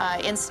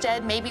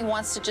 Instead, maybe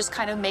wants to just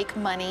kind of make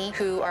money,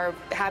 who are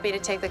happy to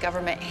take the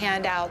government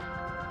handout.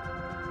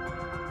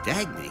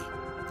 Dagny,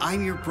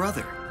 I'm your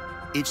brother.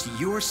 It's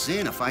your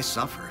sin if I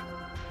suffer.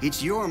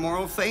 It's your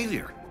moral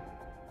failure.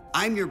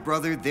 I'm your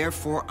brother,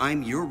 therefore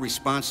I'm your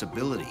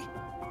responsibility.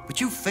 But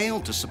you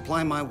failed to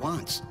supply my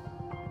wants.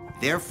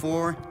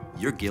 Therefore,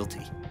 you're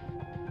guilty.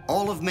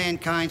 All of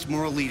mankind's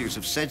moral leaders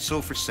have said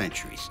so for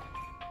centuries.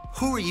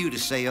 Who are you to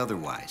say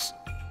otherwise?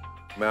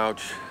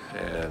 Mouch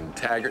and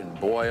Taggart and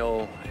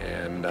Boyle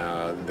and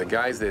the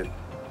guys that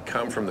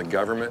come from the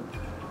government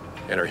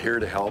and are here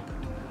to help,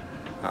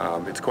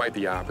 it's quite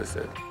the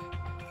opposite.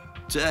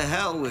 To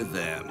hell with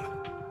them.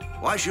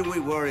 Why should we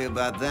worry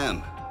about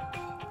them?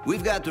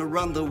 We've got to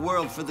run the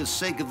world for the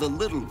sake of the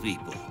little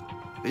people.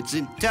 It's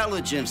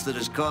intelligence that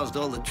has caused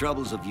all the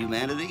troubles of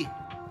humanity.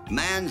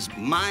 Man's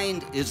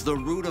mind is the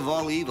root of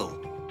all evil.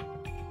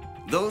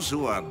 Those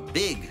who are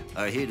big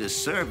are here to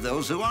serve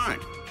those who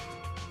aren't.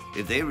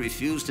 If they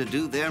refuse to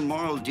do their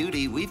moral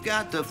duty, we've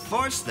got to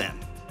force them.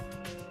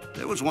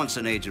 There was once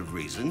an age of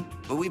reason,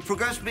 but we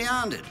progressed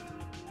beyond it.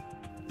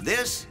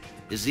 This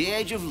is the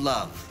age of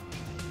love.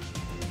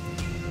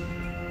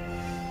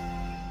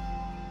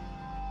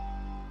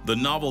 The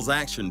novel's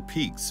action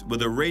peaks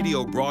with a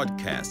radio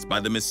broadcast by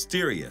the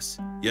mysterious,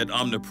 yet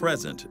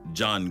omnipresent,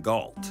 John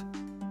Galt.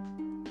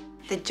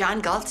 The John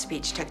Galt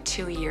speech took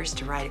 2 years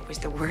to write. It was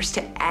the worst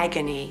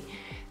agony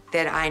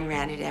that Ayn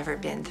Rand had ever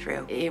been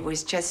through. It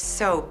was just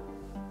so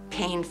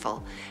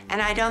painful.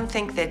 And I don't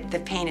think that the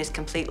pain is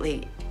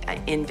completely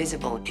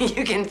invisible.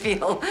 You can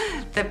feel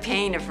the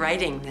pain of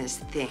writing this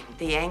thing,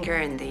 the anger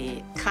and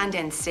the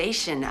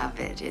condensation of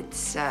it.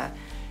 It's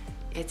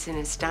an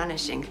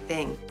astonishing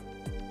thing.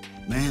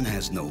 Man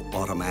has no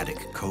automatic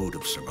code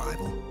of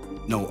survival,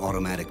 no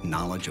automatic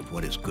knowledge of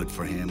what is good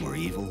for him or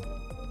evil,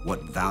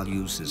 what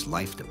values his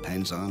life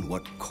depends on,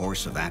 what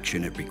course of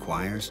action it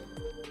requires.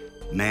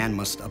 Man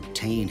must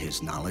obtain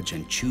his knowledge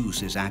and choose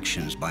his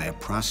actions by a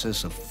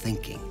process of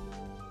thinking,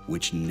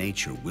 which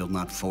nature will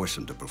not force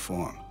him to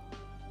perform.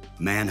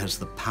 Man has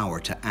the power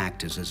to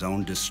act as his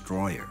own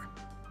destroyer,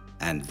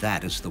 and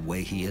that is the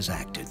way he has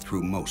acted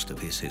through most of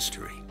his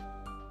history.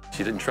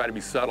 She didn't try to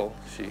be subtle.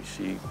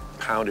 She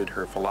pounded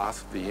her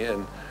philosophy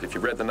in. If you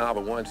read the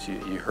novel once,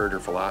 you heard her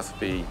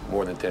philosophy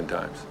more than 10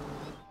 times.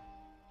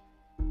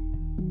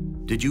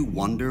 Did you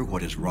wonder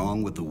what is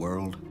wrong with the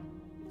world?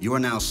 You are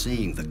now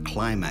seeing the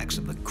climax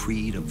of the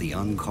creed of the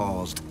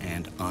uncaused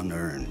and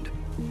unearned.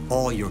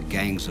 All your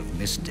gangs of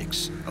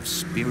mystics, of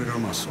spirit or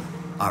muscle,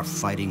 are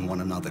fighting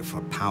one another for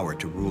power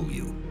to rule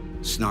you,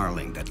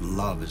 snarling that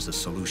love is the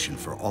solution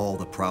for all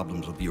the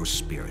problems of your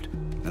spirit,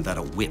 and that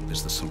a whip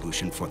is the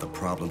solution for the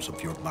problems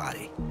of your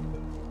body.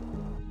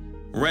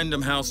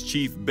 Random House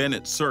Chief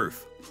Bennett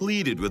Cerf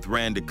pleaded with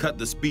Rand to cut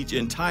the speech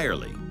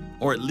entirely,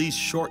 or at least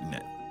shorten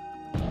it.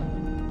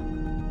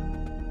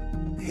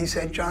 He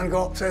said, John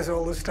Galt says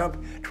all this stuff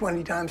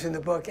 20 times in the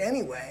book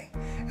anyway,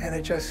 and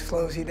it just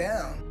slows you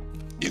down.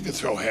 You can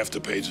throw half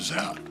the pages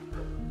out.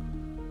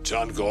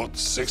 John Galt,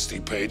 60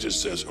 pages,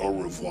 says au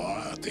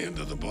revoir at the end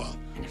of the book.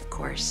 And of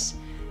course,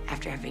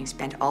 after having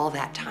spent all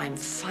that time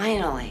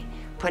finally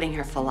putting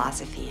her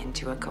philosophy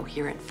into a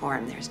coherent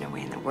form, there's no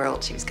way in the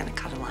world she was going to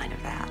cut a line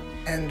of that.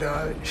 And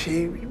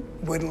she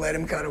wouldn't let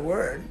him cut a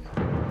word.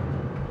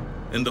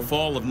 In the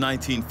fall of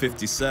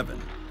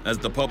 1957, as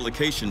the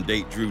publication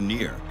date drew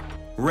near,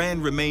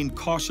 Rand remained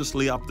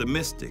cautiously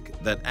optimistic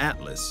that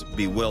Atlas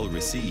be well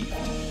received.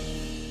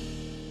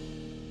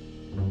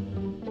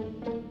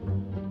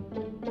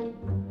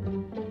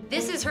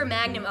 This is her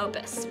magnum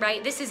opus,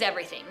 right? This is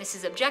everything. This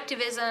is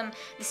objectivism.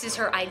 This is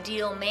her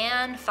ideal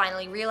man,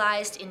 finally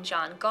realized in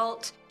John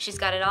Galt. She's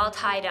got it all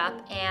tied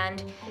up,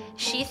 and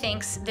she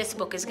thinks this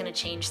book is going to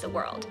change the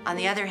world. On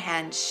the other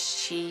hand,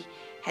 she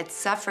had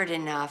suffered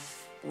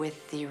enough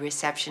with the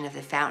reception of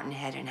The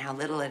Fountainhead and how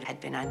little it had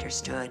been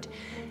understood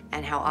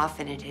and how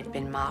often it had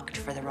been mocked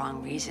for the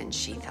wrong reasons,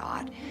 she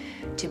thought,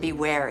 to be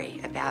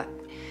wary about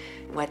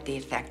what the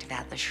effect of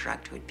Atlas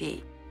Shrugged would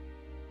be.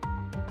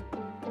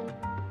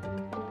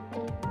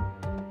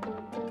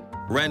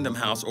 Random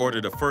House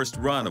ordered a first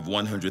run of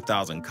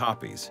 100,000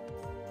 copies.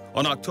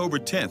 On October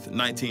 10th,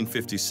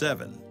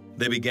 1957,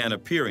 they began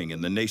appearing in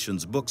the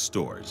nation's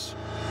bookstores.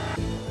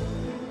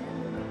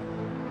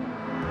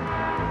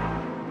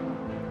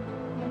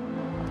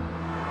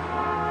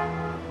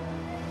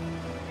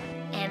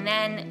 And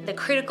then the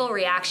critical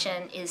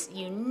reaction is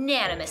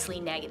unanimously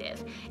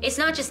negative. It's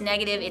not just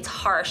negative, it's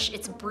harsh,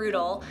 it's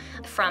brutal,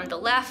 from the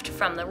left,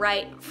 from the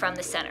right, from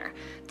the center.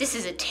 This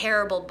is a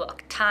terrible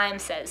book. Time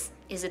says,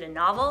 is it a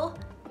novel?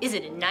 Is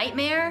it a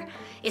nightmare?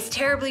 It's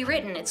terribly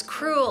written, it's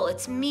cruel,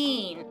 it's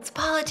mean, its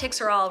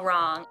politics are all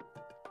wrong.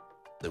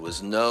 There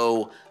was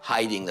no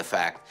hiding the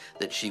fact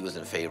that she was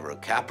in favor of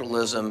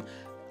capitalism,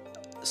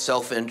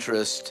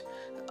 self-interest,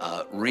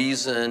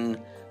 reason,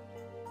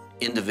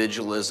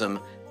 individualism,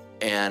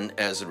 and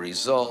as a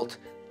result,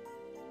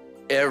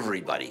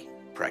 everybody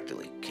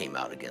practically came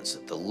out against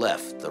it. The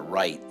left, the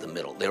right, the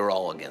middle, they were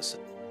all against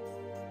it.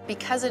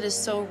 Because it is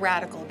so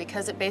radical,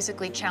 because it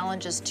basically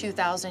challenges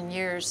 2,000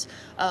 years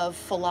of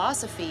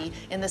philosophy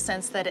in the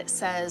sense that it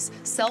says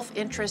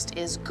self-interest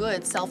is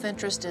good,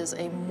 self-interest is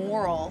a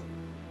moral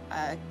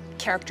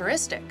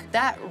characteristic,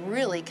 that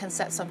really can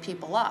set some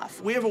people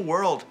off. We have a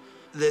world.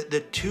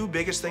 The two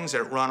biggest things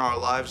that run our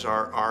lives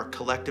are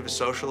collectivist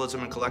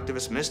socialism and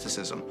collectivist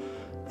mysticism.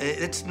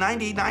 It's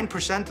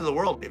 99% of the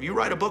world. If you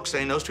write a book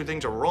saying those two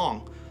things are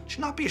wrong, it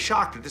should not be a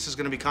shock that this is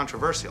going to be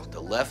controversial. The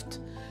left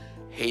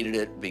hated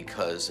it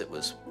because it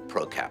was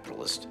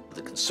pro-capitalist.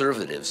 The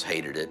conservatives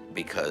hated it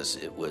because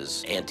it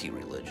was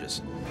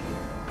anti-religious.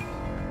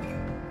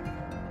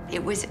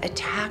 It was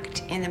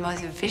attacked in the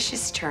most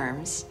vicious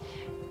terms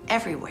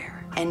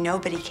everywhere, and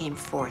nobody came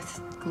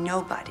forth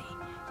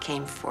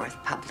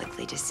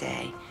publicly to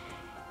say,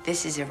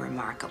 this is a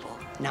remarkable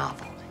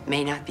novel.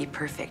 May not be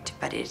perfect,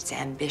 but it's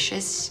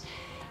ambitious.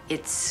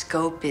 Its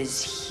scope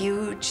is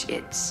huge.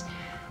 Its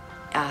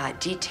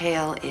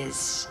detail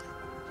is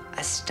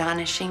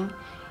astonishing.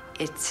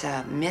 Its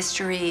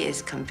mystery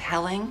is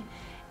compelling.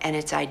 And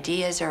its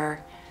ideas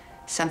are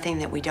something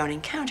that we don't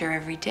encounter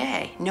every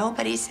day.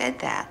 Nobody said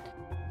that.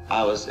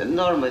 I was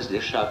enormously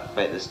shocked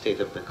by the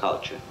state of the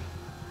culture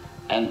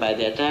and by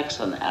the attacks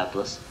on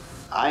Atlas.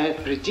 I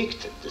had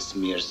predicted the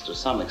smears to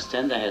some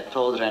extent. I had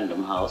told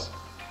Random House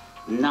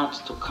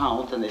not to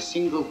count on a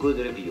single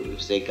good review.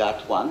 If they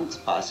got one, it's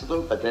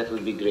possible, but that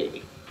would be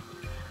gravy.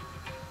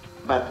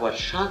 But what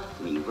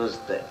shocked me was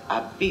the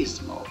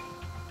abysmal,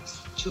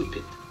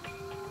 stupid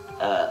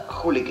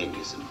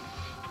hooliganism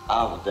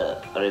of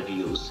the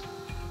reviews,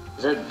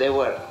 that they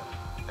were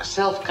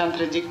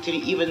self-contradictory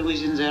even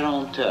within their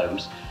own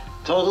terms,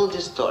 total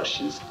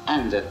distortions,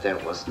 and that there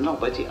was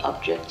nobody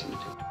objecting to.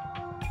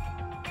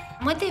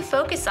 What they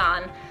focus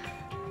on,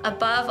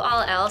 above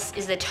all else,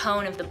 is the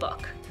tone of the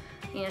book.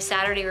 You know,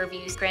 Saturday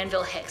Review's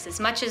Granville Hicks,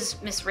 as much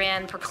as Miss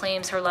Rand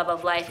proclaims her love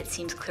of life, it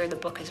seems clear the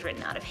book is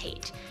written out of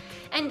hate.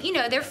 And, you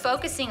know, they're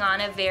focusing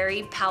on a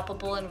very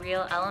palpable and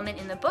real element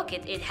in the book.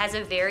 It has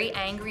a very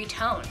angry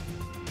tone.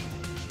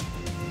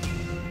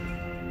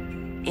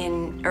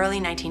 In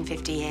early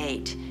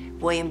 1958,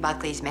 William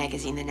Buckley's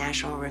magazine, The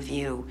National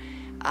Review,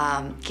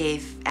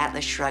 gave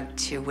Atlas Shrugged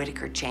to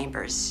Whittaker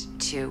Chambers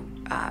to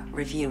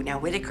review. Now,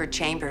 Whittaker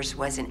Chambers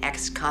was an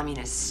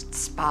ex-communist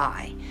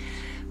spy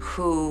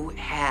who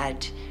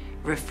had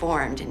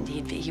reformed, and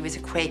he was a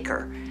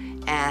Quaker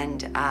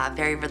and a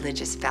very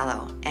religious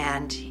fellow.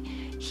 And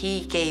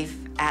he gave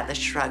Atlas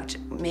Shrugged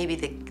maybe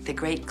the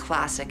great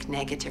classic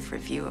negative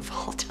review of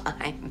all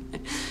time.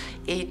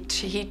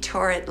 He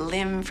tore it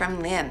limb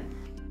from limb.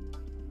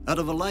 Out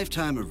of a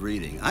lifetime of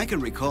reading, I can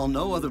recall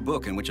no other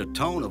book in which a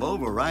tone of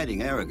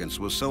overriding arrogance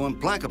was so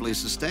implacably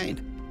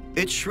sustained.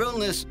 Its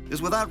shrillness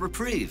is without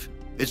reprieve.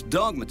 Its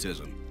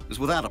dogmatism is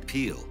without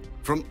appeal.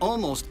 From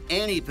almost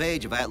any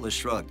page of Atlas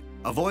Shrugged,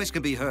 a voice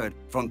could be heard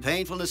from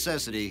painful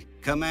necessity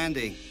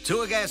commanding,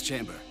 to a gas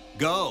chamber,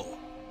 go.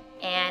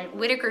 And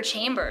Whittaker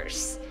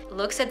Chambers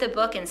looks at the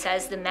book and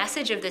says, the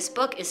message of this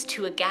book is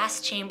to a gas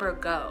chamber,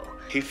 go.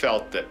 He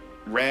felt that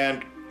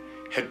Rand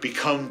had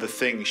become the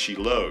thing she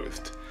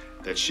loathed,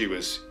 that she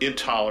was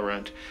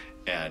intolerant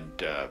and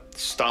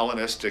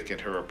Stalinistic in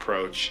her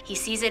approach. He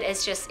sees it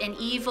as just an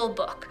evil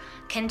book,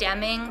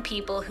 condemning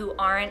people who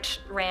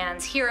aren't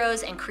Rand's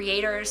heroes and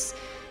creators,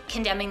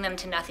 condemning them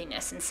to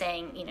nothingness and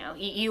saying, you know,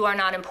 you are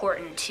not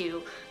important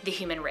to the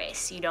human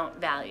race. You don't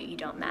value, you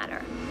don't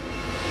matter.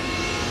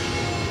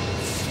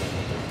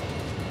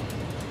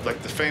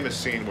 Like the famous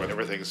scene where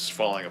everything's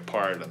falling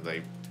apart and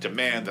they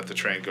demand that the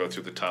train go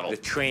through the tunnel. The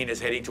train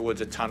is heading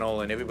towards a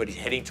tunnel and everybody's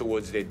heading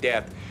towards their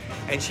death.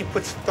 And she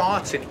puts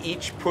thoughts in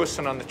each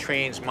person on the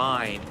train's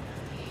mind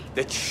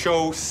that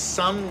show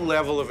some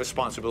level of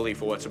responsibility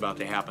for what's about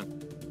to happen.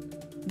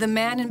 The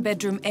man in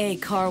bedroom A,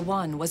 car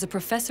 1, was a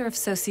professor of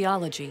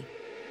sociology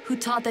who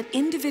taught that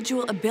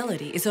individual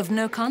ability is of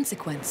no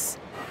consequence,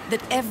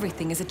 that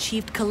everything is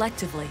achieved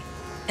collectively,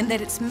 and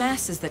that it's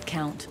masses that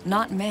count,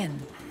 not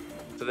men.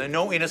 So there are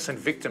no innocent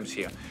victims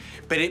here.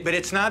 But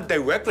it's not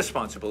direct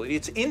responsibility,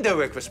 it's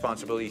indirect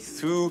responsibility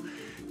through,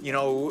 you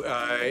know,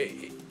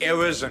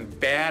 errors and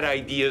bad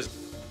ideas.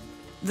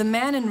 The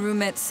man in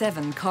roomette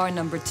 7, car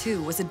number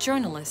 2, was a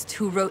journalist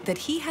who wrote that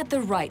he had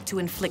the right to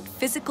inflict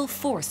physical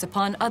force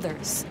upon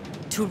others,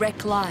 to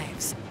wreck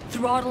lives,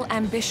 throttle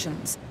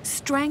ambitions,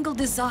 strangle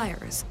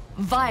desires,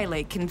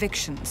 violate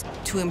convictions,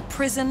 to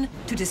imprison,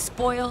 to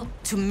despoil,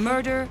 to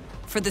murder,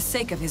 for the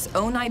sake of his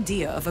own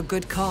idea of a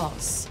good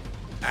cause.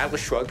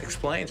 Atlas Shrugged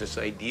explains this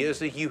ideas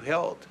that you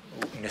held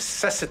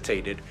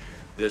necessitated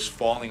this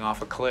falling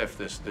off a cliff,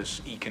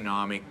 this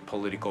economic,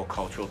 political,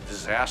 cultural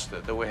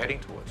disaster that we're heading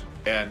towards.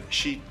 And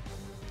she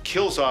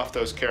kills off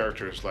those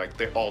characters like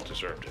they all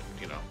deserved it,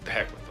 you know, the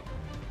heck with them.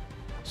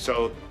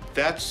 So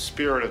that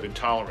spirit of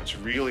intolerance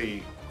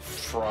really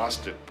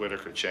frosted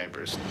Whittaker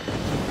Chambers.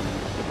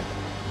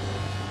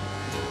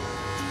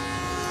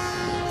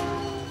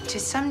 To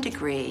some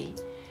degree,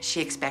 she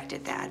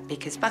expected that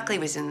because Buckley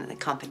was in the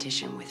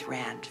competition with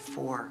Rand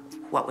for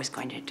what was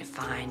going to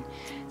define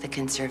the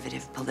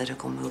conservative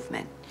political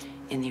movement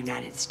in the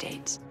United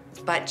States.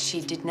 But she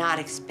did not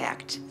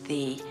expect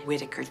the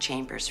Whittaker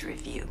Chambers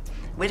review.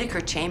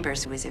 Whittaker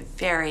Chambers was a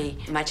very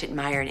much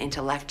admired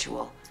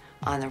intellectual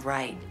on the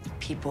right.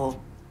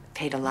 People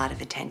paid a lot of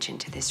attention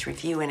to this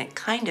review, and it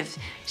kind of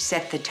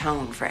set the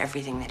tone for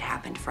everything that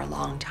happened for a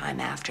long time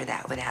after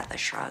that with Atlas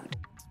Shrugged.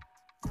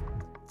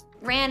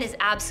 Rand is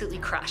absolutely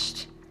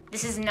crushed.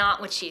 This is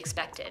not what she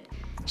expected.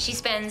 She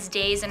spends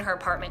days in her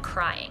apartment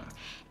crying,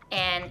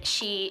 and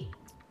she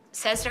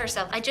says to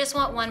herself, I just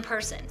want one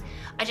person.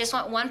 I just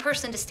want one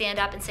person to stand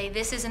up and say,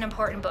 this is an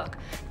important book.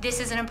 This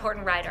is an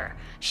important writer.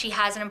 She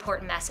has an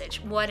important message.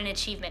 What an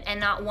achievement. And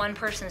not one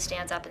person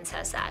stands up and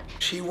says that.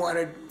 She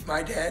wanted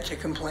my dad to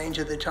complain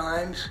to the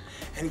Times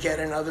and get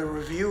another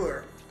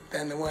reviewer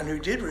than the one who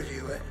did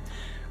review it.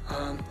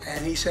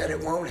 And he said, it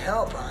won't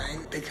help,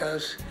 Ayn,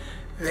 because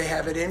they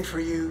have it in for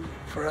you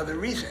for other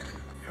reasons.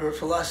 Her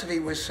philosophy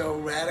was so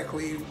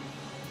radically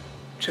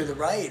to the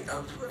right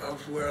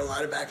of where a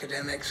lot of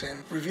academics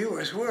and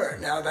reviewers were.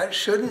 Now, that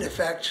shouldn't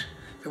affect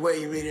the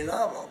way you read a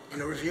novel.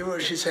 And a reviewer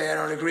should say, I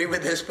don't agree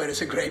with this, but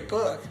it's a great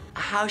book.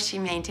 How she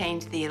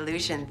maintained the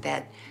illusion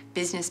that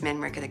businessmen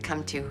were going to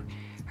come to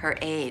her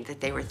aid, that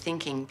they were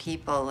thinking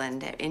people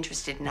and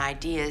interested in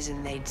ideas,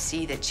 and they'd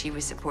see that she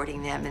was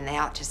supporting them and they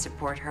ought to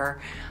support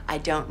her, I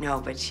don't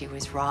know, but she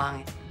was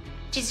wrong.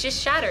 She's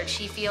just shattered.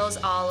 She feels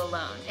all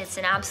alone. It's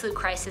an absolute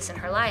crisis in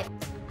her life.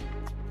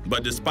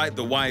 But despite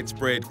the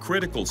widespread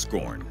critical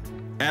scorn,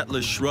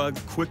 Atlas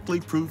Shrugged quickly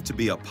proved to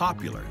be a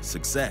popular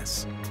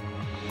success.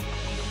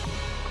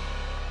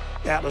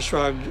 Atlas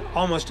Shrugged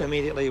almost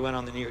immediately went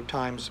on the New York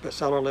Times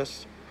bestseller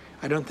list.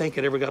 I don't think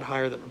it ever got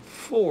higher than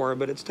 4,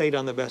 but it stayed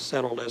on the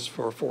bestseller list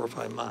for 4 or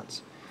 5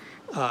 months.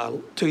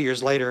 2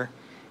 years later,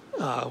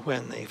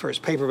 when the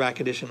first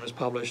paperback edition was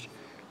published,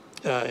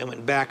 it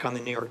went back on the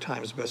New York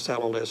Times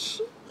bestseller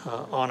list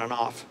on and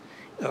off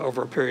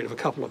over a period of a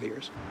couple of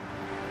years.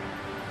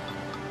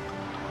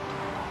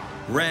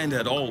 Rand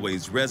had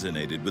always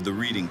resonated with the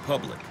reading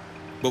public,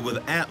 but with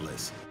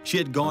Atlas, she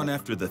had gone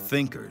after the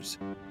thinkers,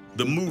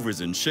 the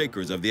movers and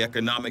shakers of the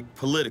economic,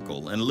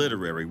 political, and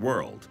literary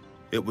world.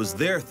 It was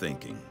their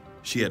thinking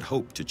she had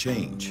hoped to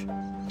change.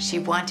 She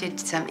wanted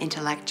some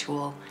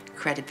intellectual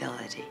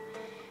credibility.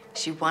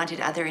 She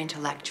wanted other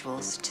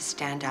intellectuals to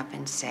stand up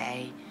and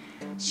say,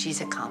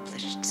 she's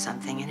accomplished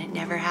something, and it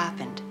never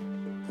happened.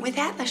 With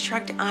Atlas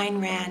Shrugged,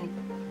 Ayn Rand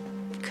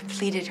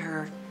completed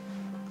her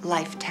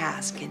life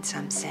task in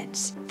some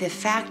sense. The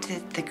fact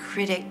that the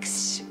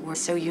critics were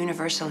so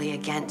universally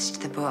against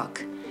the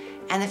book,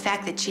 and the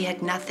fact that she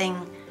had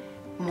nothing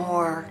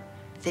more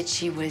that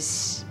she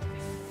was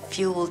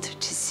fueled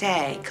to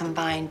say,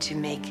 combined to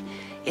make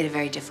it a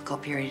very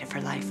difficult period of her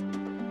life.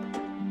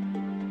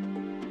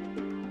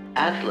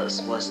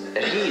 Atlas was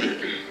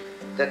really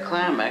the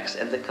climax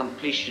and the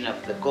completion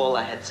of the goal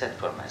I had set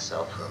for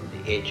myself from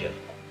the age of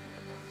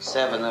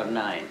 7 or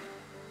 9,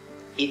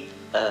 it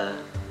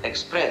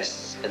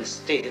expressed and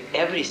stated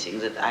everything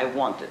that I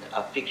wanted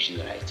of fiction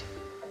writing.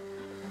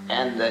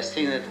 And the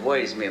thing that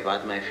worries me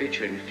about my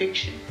future in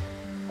fiction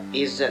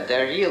is that the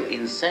real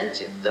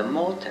incentive, the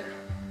motor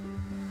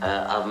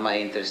of my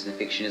interest in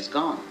fiction is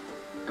gone.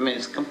 I mean,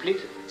 it's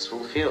completed, it's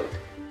fulfilled.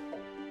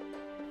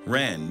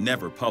 Rand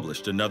never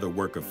published another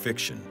work of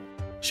fiction.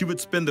 She would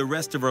spend the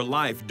rest of her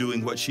life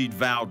doing what she'd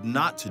vowed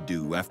not to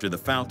do after The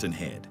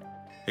Fountainhead,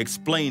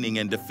 explaining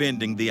and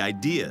defending the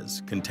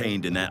ideas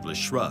contained in Atlas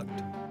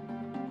Shrugged.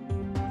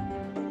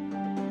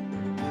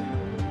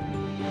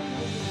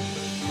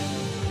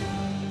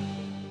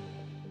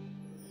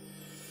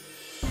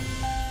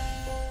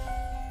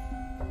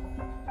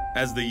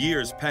 As the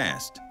years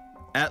passed,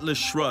 Atlas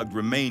Shrugged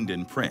remained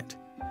in print,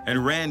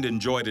 and Rand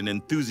enjoyed an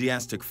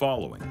enthusiastic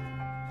following.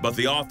 But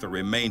the author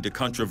remained a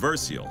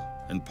controversial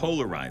and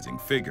polarizing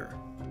figure.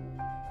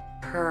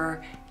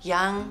 Her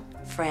young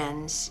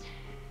friends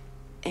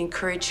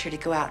encouraged her to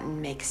go out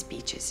and make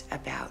speeches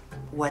about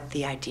what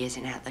the ideas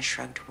in Atlas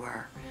Shrugged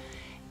were.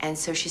 And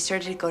so she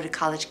started to go to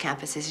college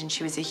campuses, and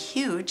she was a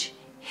huge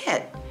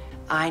hit.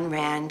 Ayn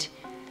Rand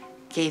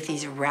gave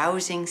these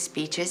rousing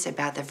speeches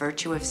about the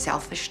virtue of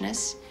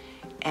selfishness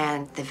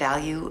and the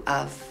value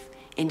of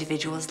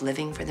individuals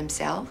living for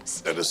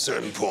themselves. At a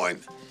certain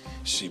point,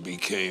 she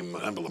became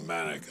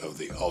emblematic of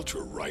the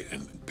ultra-right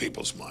in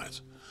people's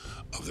minds,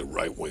 of the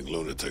right-wing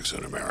lunatics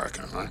in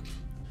America, right?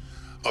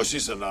 Oh,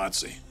 she's a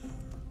Nazi.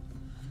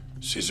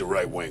 She's a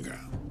right-winger.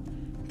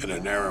 In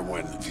an era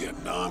when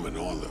Vietnam and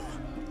all the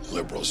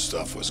liberal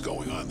stuff was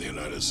going on in the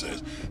United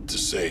States, to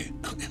say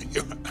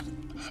you're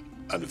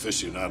an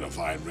aficionado of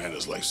Ayn Rand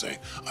is like saying,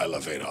 I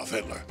love Adolf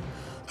Hitler.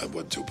 That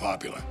wasn't too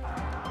popular.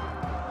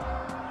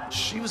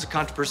 She was a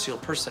controversial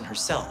person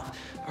herself.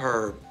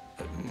 Her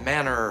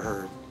manner,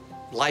 her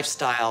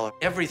lifestyle,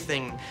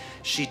 everything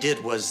she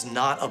did was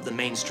not of the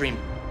mainstream.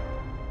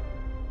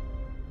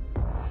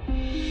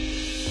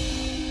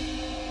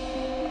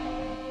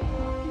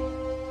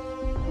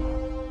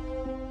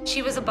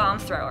 She was a bomb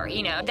thrower,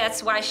 you know.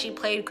 That's why she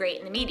played great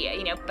in the media,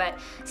 you know, but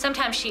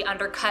sometimes she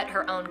undercut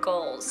her own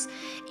goals.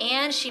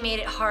 And she made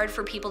it hard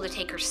for people to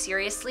take her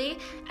seriously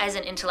as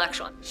an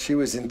intellectual. She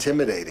was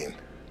intimidating.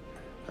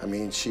 I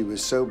mean, she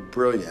was so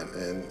brilliant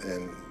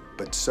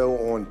but so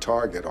on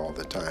target all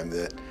the time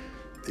that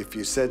if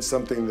you said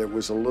something that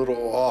was a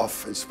little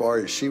off as far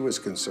as she was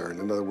concerned,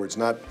 in other words,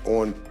 not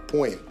on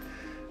point,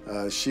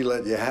 she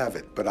let you have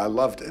it, but I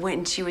loved it.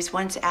 When she was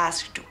once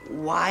asked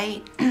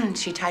why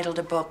she titled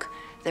a book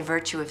The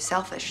Virtue of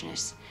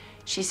Selfishness,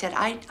 she said,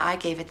 I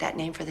gave it that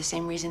name for the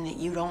same reason that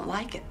you don't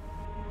like it.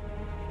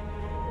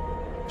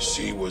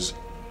 She was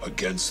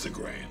against the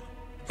grain.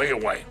 Make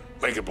it white,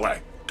 make it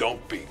black,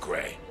 don't be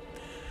gray.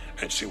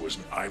 And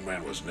Ayn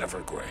Rand was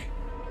never gray.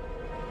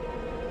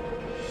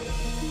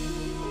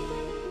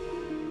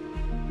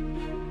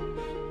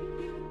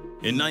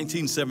 In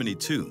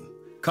 1972,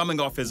 coming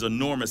off his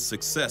enormous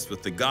success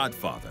with The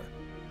Godfather,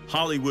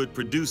 Hollywood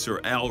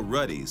producer Al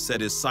Ruddy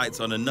set his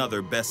sights on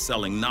another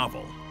best-selling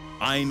novel,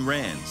 Ayn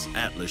Rand's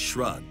Atlas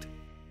Shrugged.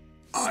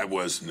 I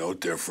was no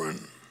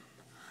different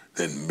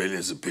than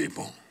millions of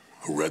people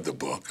who read the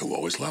book who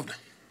always loved it.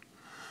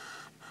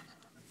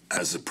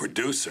 As a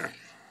producer,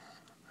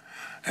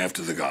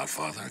 after The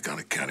Godfather, I got an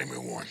Academy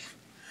Award.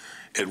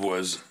 It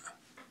was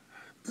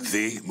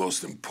the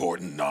most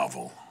important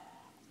novel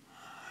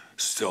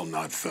still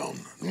not filmed,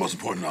 the most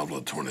important novel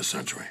of the 20th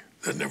century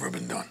that had never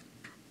been done.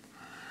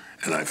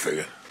 And I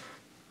figured,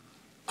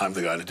 I'm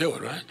the guy to do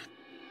it, right?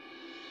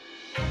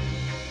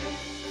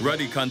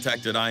 Ruddy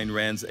contacted Ayn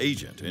Rand's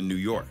agent in New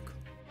York.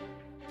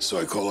 So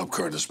I call up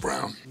Curtis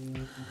Brown.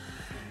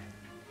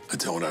 I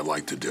tell him what I'd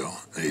like to do,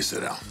 and he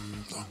said, Al,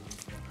 look,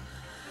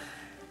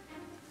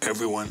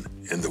 everyone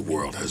in the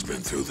world has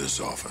been through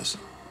this office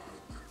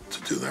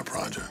to do that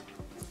project.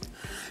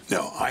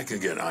 Now, I can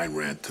get Ayn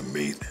Rand to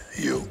meet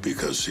you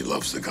because she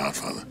loves The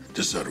Godfather,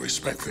 just out of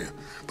respect for you.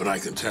 But I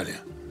can tell you,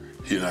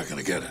 you're not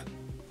going to get it.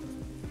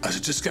 I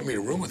said, just get me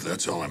a room with her,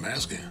 that's all I'm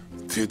asking.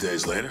 A few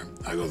days later,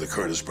 I go to the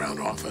Curtis Brown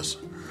office,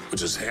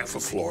 which is half a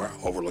floor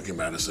overlooking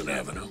Madison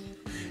Avenue.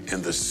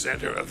 In the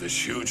center of this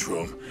huge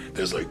room,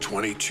 there's like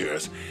 20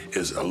 chairs,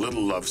 is a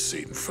little love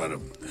seat in front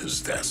of his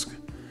desk.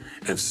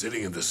 And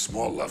sitting in this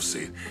small love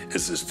seat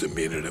is this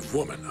diminutive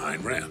woman,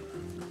 Ayn Rand.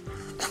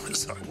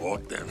 So I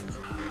walked in.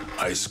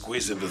 I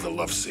squeezed into the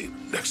love seat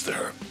next to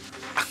her.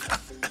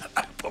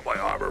 I put my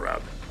arm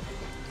around her.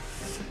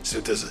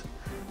 She said,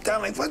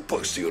 darling, what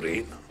books do you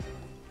read?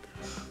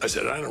 I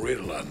said, I don't read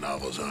a lot of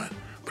novels,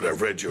 but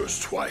I've read yours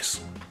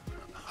twice.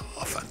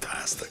 Oh,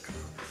 fantastic.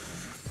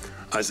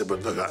 I said,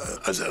 but look,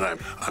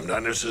 I'm not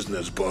interested in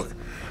this book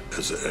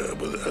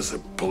as a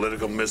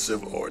political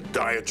missive or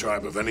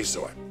diatribe of any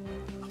sort.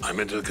 I'm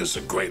into it because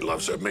it's a great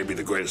love story, maybe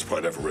the greatest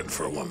part ever written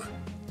for a woman.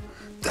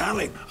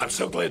 Darling, I'm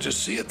so glad you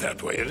see it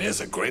that way. It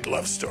is a great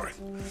love story.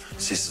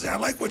 She says, I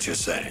like what you're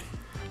saying.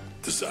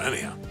 So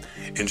anyhow,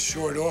 in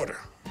short order,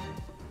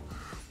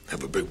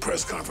 have a big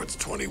press conference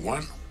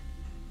 21.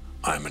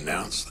 I'm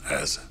announced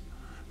as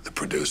the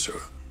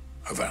producer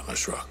of Atlas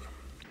Shrugged.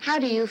 How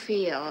do you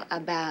feel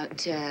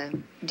about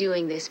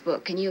doing this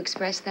book? Can you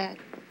express that?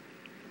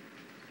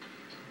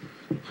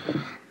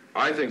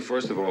 I think,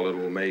 first of all, it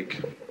will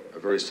make a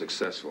very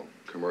successful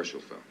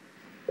commercial film.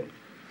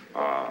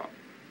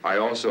 I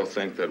also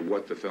think that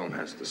what the film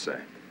has to say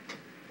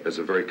is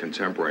a very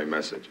contemporary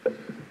message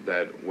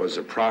that was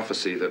a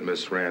prophecy that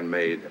Miss Rand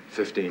made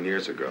 15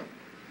 years ago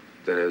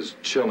that has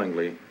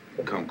chillingly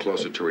come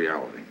closer to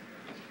reality.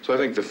 So I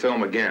think the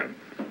film, again,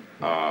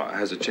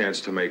 has a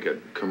chance to make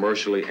it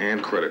commercially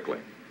and critically.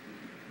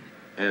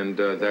 And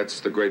that's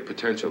the great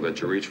potential that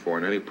you reach for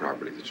in any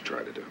property that you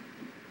try to do.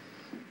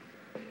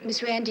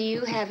 Miss Rand, do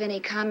you have any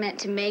comment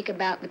to make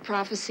about the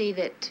prophecy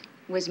that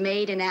was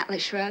made in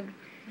Atlas Shrugged?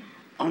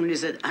 Only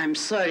that I'm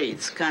sorry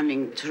it's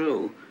coming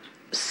true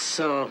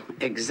so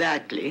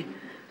exactly.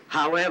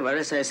 However,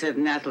 as I said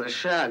in Atlas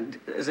Shrugged,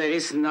 there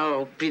is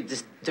no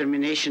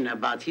predetermination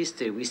about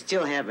history. We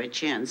still have a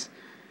chance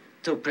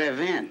to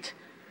prevent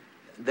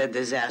the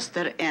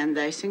disaster, and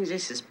I think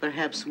this is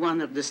perhaps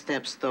one of the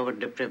steps toward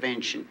the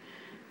prevention.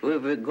 We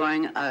were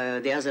going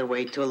the other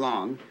way too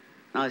long.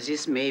 Now,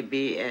 this may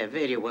be a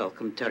very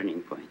welcome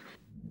turning point.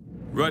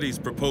 Ruddy's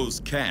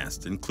proposed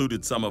cast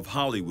included some of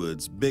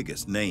Hollywood's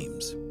biggest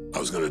names. I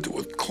was going to do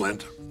with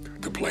Clint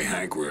to play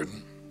Hank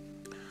Reardon,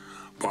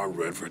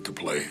 Barbara Redford to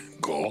play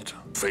Galt,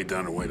 Faye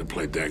Dunaway to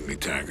play Dagny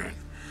Taggart,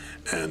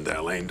 and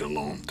Alain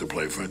Delon to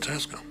play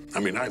Francesca. I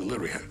mean, I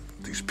literally had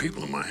these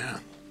people in my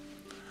hand.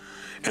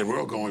 And we're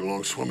all going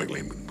along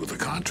swimmingly with the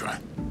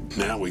contract.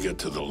 Now we get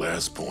to the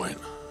last point,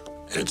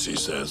 and she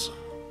says,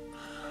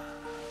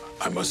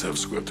 I must have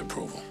script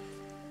approval.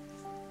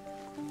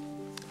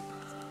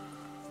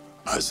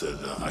 I said,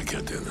 I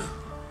can't do that.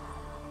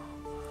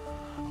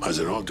 I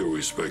said, all due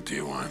respect to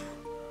you, Ayn.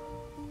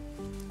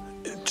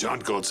 John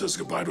Galt Says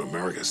Goodbye to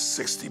America,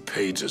 60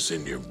 pages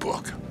in your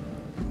book.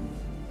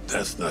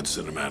 That's not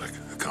cinematic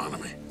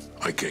economy.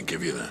 I can't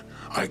give you that.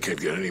 I can't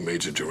get any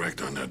major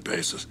director on that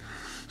basis.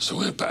 So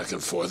we went back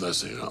and forth. I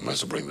said, I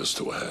must bring this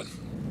to a head.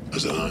 I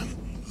said,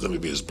 let me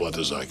be as blunt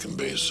as I can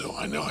be, so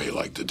I know how you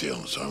like to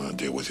deal, so I'm going to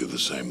deal with you the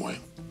same way.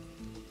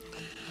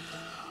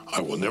 I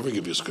will never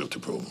give you script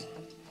approval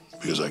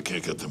because I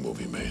can't get the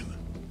movie made.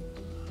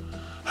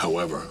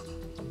 However,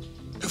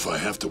 if I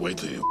have to wait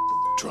till you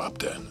drop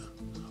dead,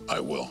 I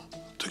will,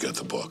 to get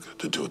the book,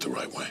 to do it the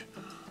right way.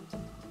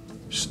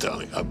 She's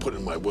telling me, I put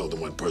in my will the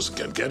one person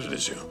can't get it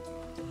is you.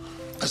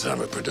 I said,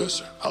 I'm a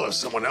producer. I'll have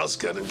someone else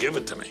get it and give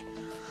it to me.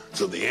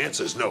 So the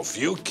answer is no. If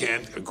you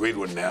can't agree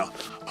to it now,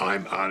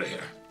 I'm out of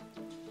here.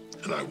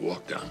 And I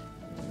walked out.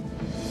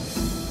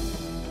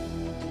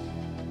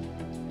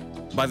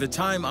 By the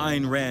time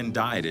Ayn Rand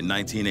died in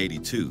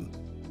 1982,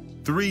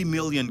 3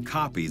 million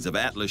copies of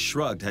Atlas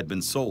Shrugged had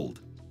been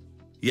sold.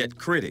 Yet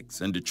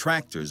critics and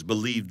detractors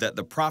believed that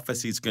the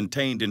prophecies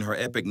contained in her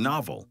epic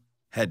novel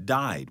had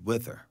died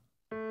with her.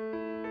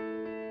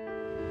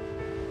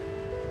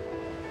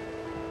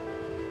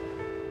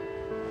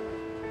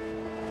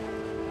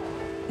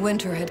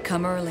 Winter had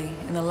come early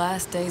in the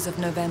last days of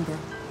November.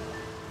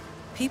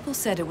 People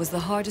said it was the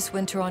hardest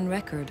winter on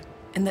record,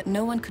 and that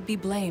no one could be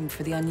blamed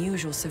for the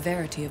unusual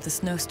severity of the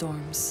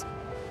snowstorms.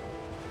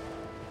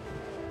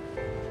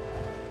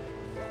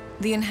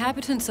 The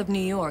inhabitants of New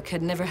York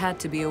had never had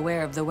to be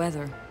aware of the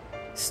weather.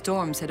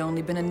 Storms had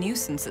only been a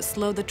nuisance that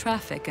slowed the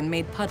traffic and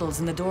made puddles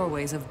in the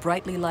doorways of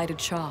brightly lighted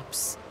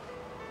shops.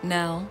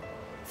 Now,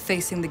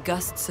 facing the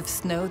gusts of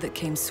snow that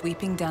came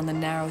sweeping down the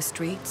narrow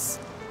streets,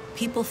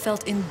 people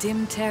felt in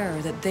dim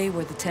terror that they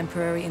were the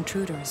temporary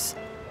intruders,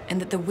 and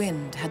that the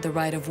wind had the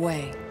right of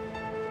way.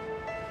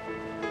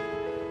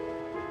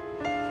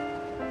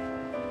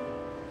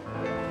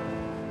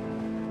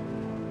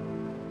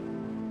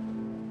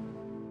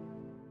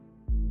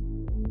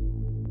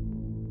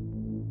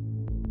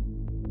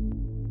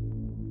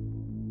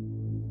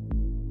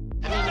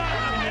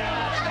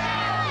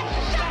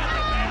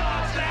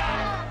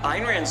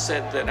 Ayn Rand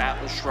said that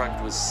Atlas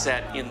Shrugged was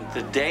set in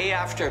the day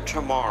after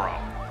tomorrow.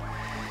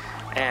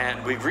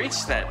 And we've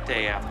reached that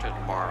day after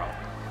tomorrow.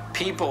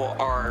 People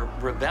are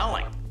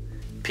rebelling.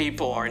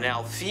 People are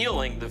now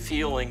feeling the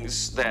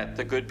feelings that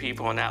the good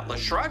people in Atlas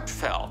Shrugged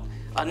felt.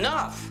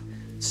 Enough.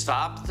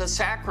 Stop the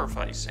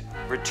sacrificing.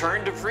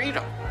 Return to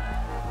freedom.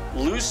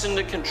 Loosen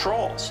the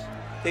controls.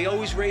 They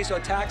always raise our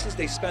taxes,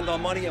 they spend our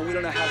money, and we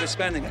don't know how they're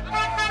spending it.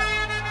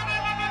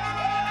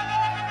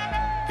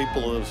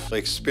 People have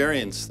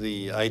experienced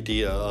the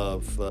idea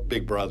of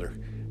Big Brother,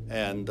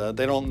 and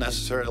they don't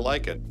necessarily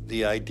like it.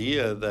 The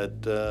idea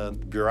that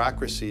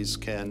bureaucracies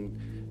can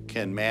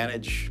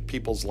manage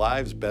people's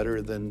lives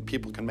better than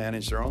people can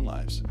manage their own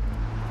lives.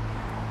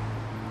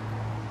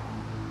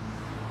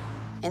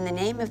 In the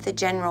name of the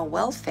general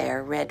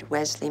welfare, read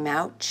Wesley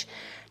Mouch,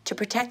 to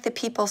protect the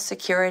people's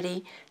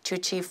security, to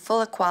achieve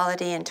full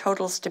equality and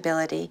total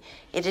stability,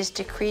 it is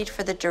decreed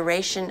for the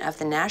duration of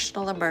the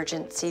national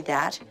emergency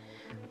that,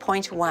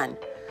 point 1,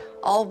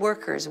 all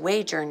workers,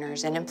 wage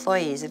earners, and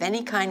employees of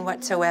any kind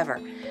whatsoever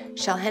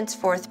shall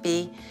henceforth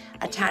be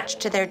attached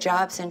to their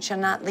jobs and shall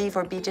not leave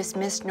or be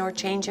dismissed nor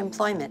change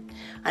employment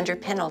under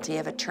penalty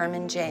of a term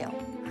in jail.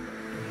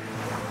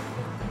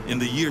 In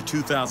the year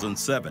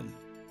 2007,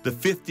 the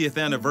 50th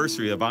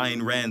anniversary of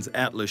Ayn Rand's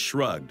Atlas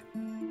Shrugged,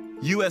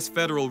 U.S.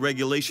 federal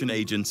regulation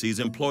agencies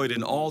employed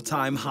an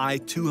all-time high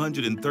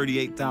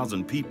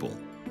 238,000 people.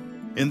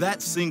 In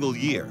that single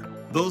year,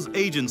 those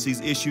agencies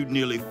issued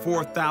nearly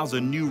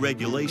 4,000 new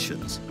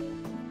regulations.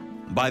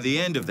 By the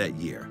end of that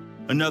year,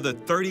 another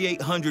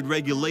 3,800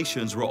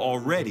 regulations were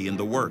already in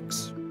the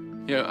works.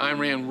 You know, Ayn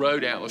Rand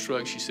wrote Atlas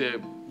Shrugged. She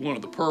said one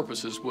of the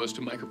purposes was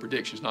to make her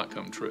predictions not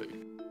come true.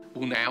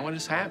 Well, now it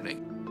is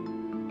happening.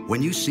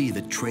 When you see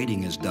that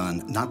trading is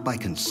done not by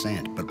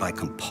consent, but by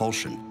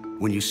compulsion,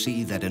 when you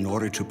see that in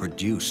order to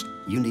produce,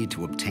 you need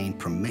to obtain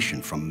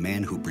permission from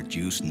men who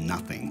produce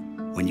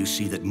nothing, when you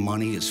see that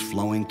money is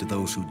flowing to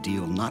those who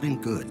deal not in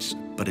goods,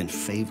 but in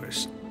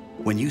favors,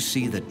 when you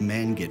see that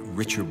men get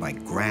richer by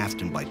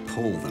graft and by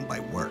pull than by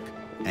work,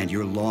 and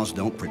your laws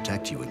don't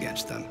protect you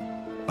against them,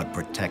 but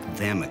protect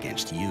them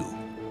against you,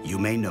 you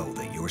may know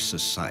that your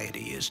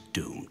society is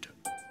doomed.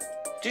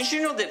 Did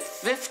you know that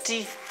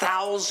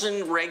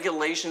 50,000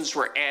 regulations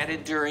were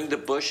added during the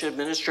Bush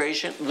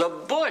administration? The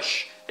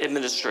Bush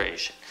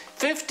administration.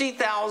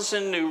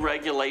 50,000 new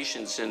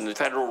regulations in the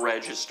Federal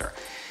Register.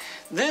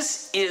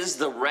 This is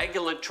the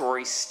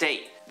regulatory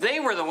state. They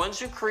were the ones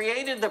who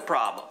created the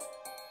problem.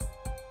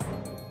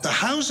 The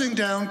housing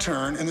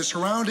downturn and the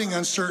surrounding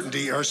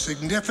uncertainty are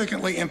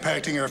significantly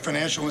impacting our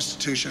financial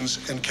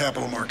institutions and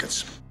capital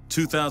markets.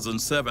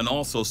 2007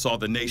 also saw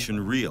the nation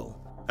reel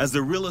as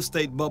the real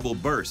estate bubble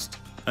burst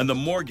and the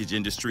mortgage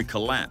industry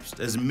collapsed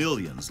as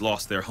millions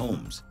lost their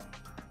homes.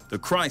 The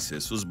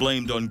crisis was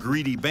blamed on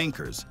greedy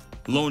bankers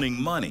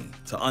loaning money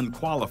to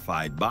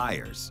unqualified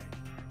buyers.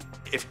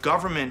 If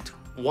government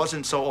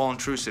wasn't so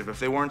all-intrusive, if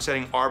they weren't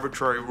setting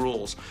arbitrary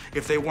rules,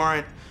 if they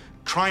weren't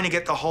trying to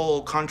get the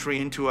whole country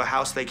into a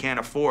house they can't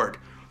afford,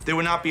 there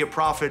would not be a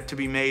profit to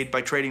be made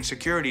by trading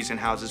securities in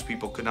houses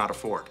people could not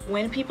afford.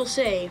 When people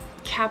say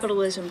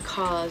capitalism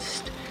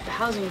caused the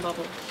housing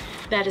bubble,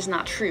 that is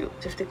not true.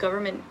 If the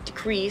government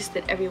decrees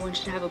that everyone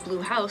should have a blue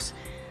house,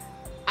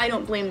 I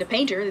don't blame the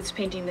painter that's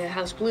painting the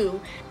house blue.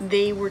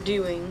 They were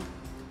doing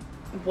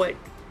what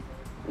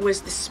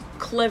was the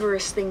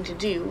cleverest thing to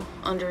do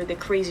under the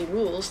crazy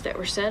rules that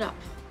were set up.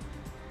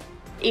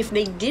 If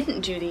they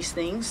didn't do these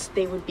things,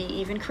 they would be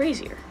even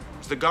crazier.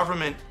 The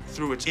government,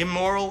 through its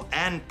immoral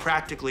and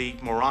practically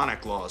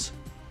moronic laws,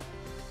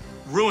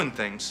 ruined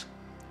things,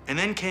 and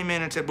then came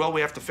in and said, well,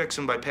 we have to fix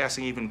them by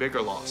passing even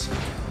bigger laws.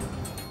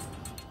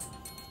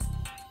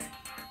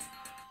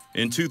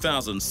 In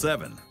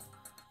 2007,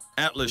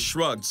 Atlas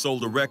Shrugged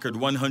sold a record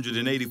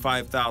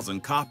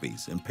 185,000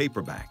 copies in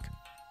paperback.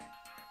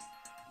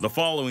 The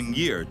following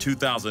year,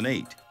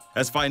 2008,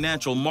 as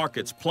financial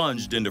markets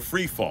plunged into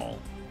freefall,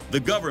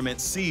 the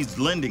government seized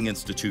lending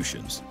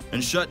institutions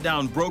and shut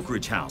down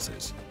brokerage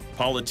houses.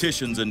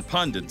 Politicians and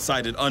pundits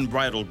cited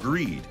unbridled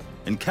greed,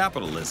 and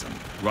capitalism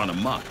run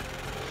amok.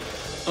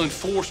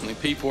 Unfortunately,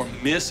 people are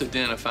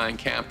misidentifying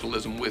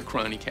capitalism with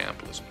crony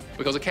capitalism.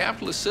 Because a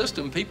capitalist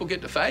system, people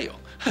get to fail.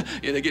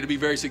 Yeah, they get to be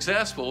very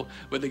successful,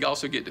 but they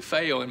also get to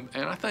fail. And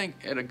I think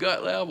at a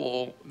gut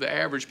level, the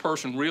average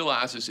person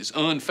realizes it's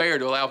unfair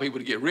to allow people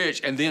to get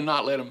rich and then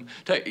not let them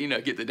take,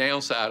 get the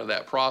downside of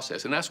that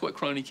process. And that's what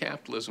crony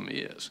capitalism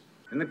is.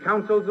 In the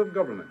councils of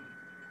government,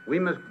 we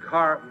must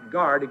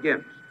guard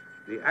against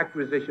the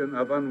acquisition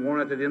of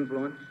unwarranted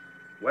influence,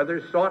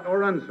 whether sought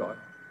or unsought,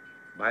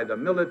 by the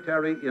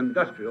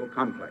military-industrial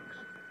complex.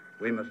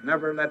 We must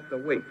never let the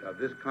weight of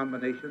this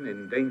combination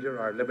endanger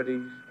our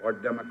liberties or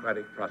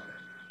democratic processes.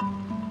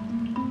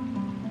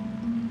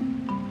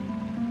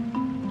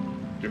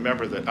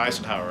 Remember that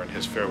Eisenhower, in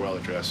his farewell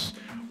address,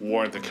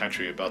 warned the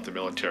country about the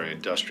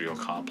military-industrial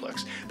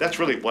complex. That's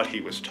really what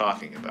he was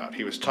talking about.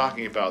 He was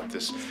talking about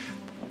this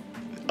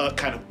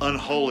kind of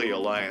unholy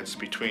alliance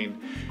between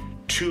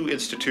two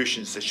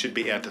institutions that should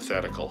be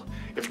antithetical.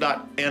 If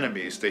not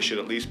enemies, they should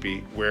at least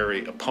be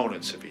wary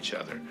opponents of each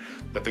other.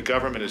 That the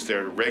government is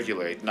there to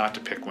regulate, not to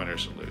pick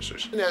winners and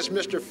losers. And as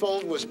Mr.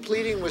 Fold was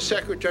pleading with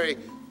Secretary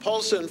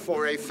Paulson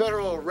for a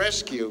federal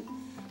rescue,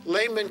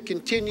 laymen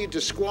continued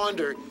to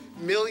squander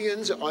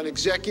millions on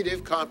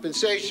executive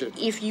compensation.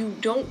 If you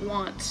don't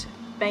want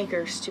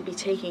bankers to be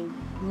taking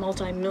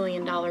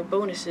multi-million-dollar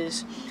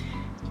bonuses,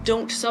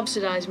 don't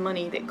subsidize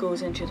money that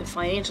goes into the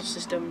financial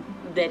system.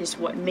 That is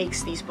what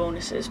makes these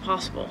bonuses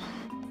possible.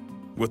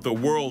 With the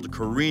world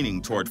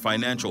careening toward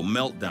financial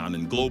meltdown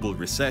and global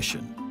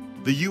recession,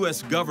 the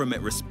U.S.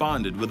 government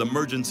responded with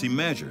emergency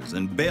measures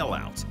and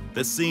bailouts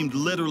that seemed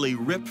literally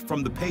ripped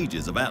from the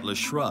pages of Atlas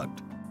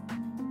Shrugged.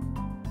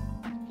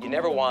 You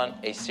never want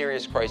a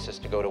serious crisis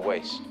to go to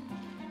waste.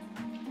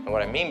 And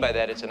what I mean by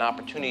that, it's an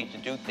opportunity to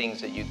do things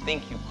that you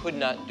think you could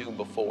not do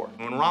before.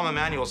 When Rahm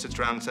Emanuel sits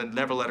around and said,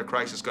 never let a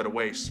crisis go to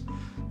waste,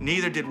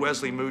 neither did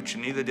Wesley Mooch,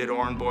 and neither did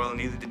Orrin Boyle, and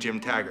neither did Jim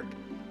Taggart.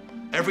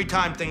 Every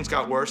time things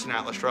got worse in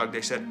Atlas Shrugged,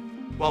 they said,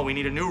 well, we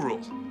need a new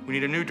rule. We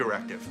need a new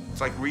directive. It's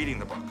like reading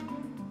the book.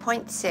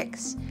 Point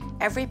 6,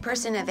 every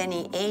person of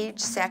any age,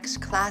 sex,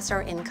 class,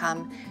 or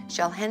income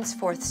shall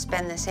henceforth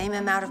spend the same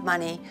amount of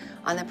money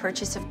on the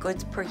purchase of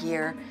goods per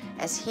year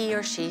as he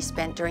or she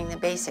spent during the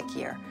basic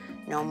year,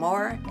 no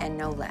more and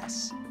no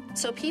less.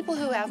 So people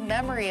who have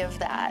memory of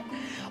that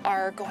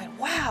are going,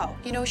 wow,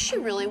 you know, she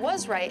really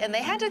was right. And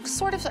they had to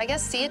sort of, I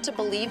guess, see it to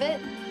believe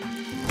it.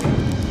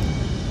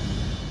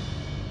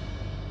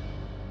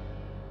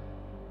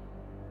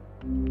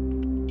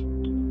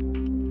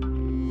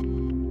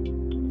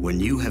 When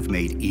you have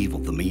made evil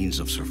the means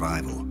of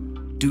survival,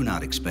 do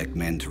not expect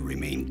men to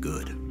remain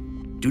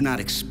good. Do not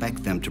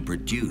expect them to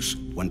produce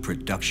when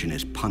production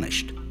is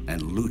punished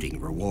and looting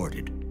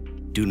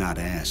rewarded. Do not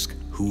ask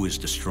who is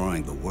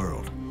destroying the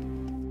world.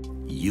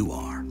 You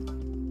are.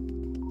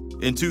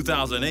 In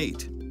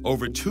 2008,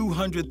 over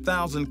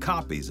 200,000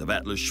 copies of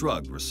Atlas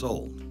Shrugged were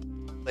sold.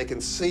 They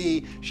can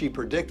see she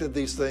predicted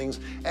these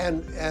things,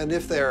 and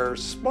if they're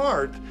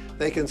smart,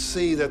 they can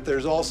see that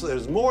there's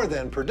more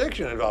than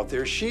prediction involved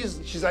there.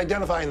 She's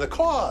identifying the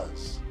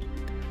cause.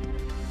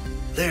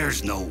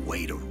 There's no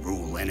way to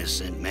rule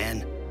innocent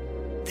men.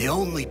 The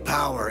only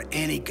power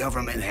any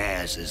government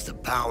has is the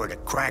power to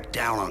crack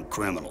down on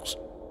criminals.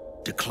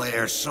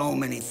 Declare so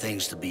many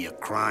things to be a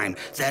crime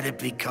that it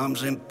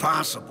becomes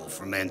impossible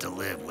for men to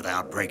live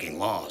without breaking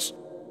laws.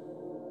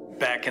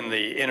 Back in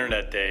the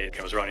internet days,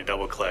 I was running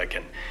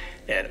DoubleClick,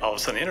 and all of a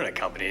sudden the internet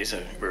companies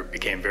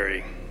became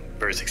very,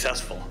 very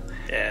successful.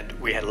 And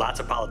we had lots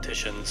of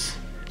politicians.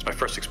 It's my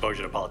first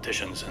exposure to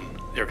politicians, and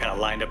they were kind of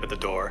lined up at the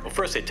door. Well,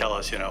 first they tell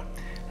us, you know,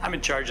 I'm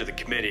in charge of the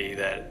committee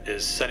that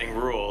is setting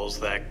rules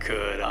that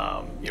could,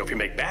 you know, if you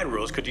make bad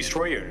rules, could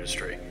destroy your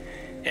industry.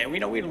 And we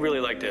know we'd really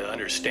like to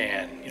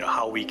understand, you know,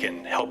 how we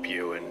can help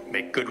you and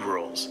make good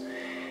rules.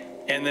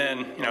 And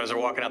then, you know, as they're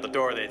walking out the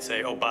door, they'd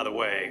say, oh, by the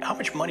way, how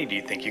much money do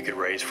you think you could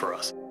raise for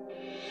us?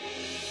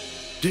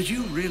 Did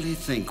you really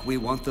think we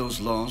want those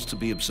laws to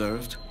be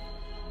observed?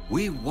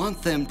 We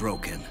want them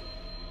broken.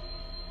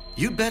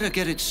 You'd better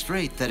get it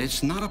straight that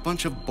it's not a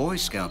bunch of Boy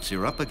Scouts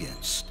you're up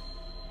against.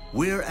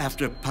 We're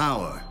after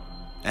power,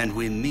 and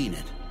we mean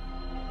it.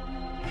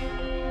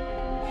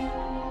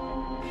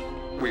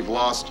 We've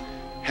lost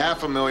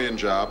 500,000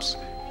 jobs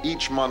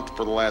each month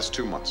for the last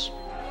 2 months.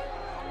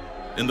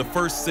 In the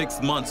first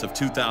 6 months of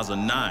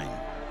 2009,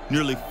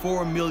 nearly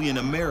 4 million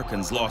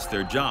Americans lost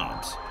their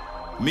jobs.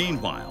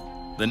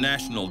 Meanwhile, the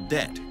national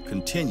debt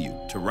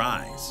continued to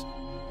rise.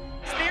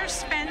 They're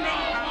spending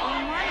our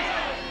own money,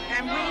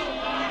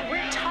 and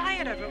we're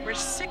tired of it. We're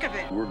sick of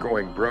it. We're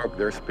going broke.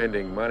 They're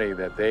spending money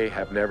that they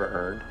have never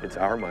earned. It's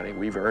our money.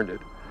 We've earned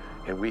it,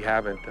 and we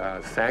haven't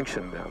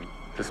sanctioned them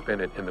to spend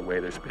it in the way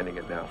they're spending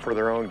it now, for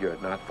their own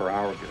good, not for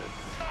our good.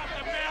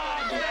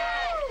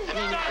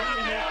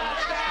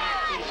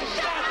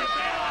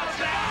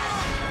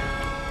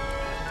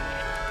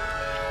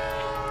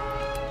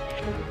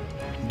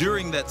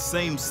 During that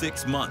same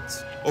 6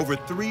 months, over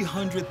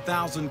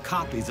 300,000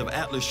 copies of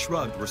Atlas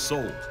Shrugged were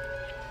sold.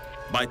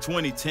 By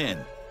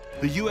 2010,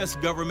 the U.S.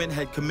 government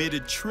had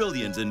committed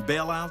trillions in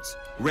bailouts,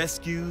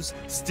 rescues,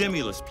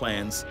 stimulus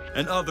plans,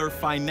 and other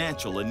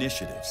financial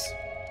initiatives.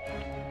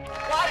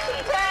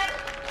 Washington,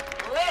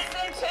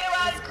 listen to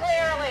us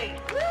clearly.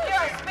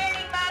 You're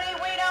spending money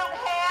we don't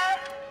have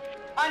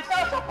on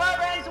social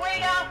programs we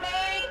don't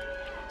need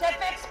to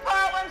fix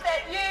problems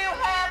that you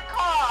have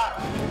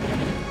caused.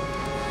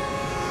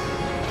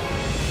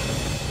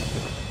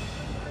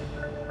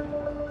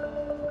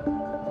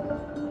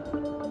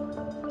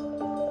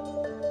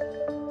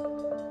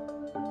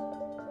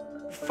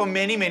 For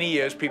many, many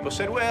years, people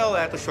said, well,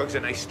 Atlas Shrugged's a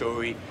nice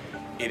story.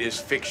 It is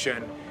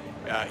fiction.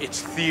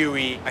 It's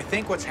theory. I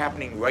think what's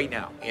happening right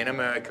now in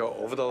America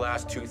over the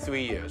last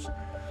 2-3 years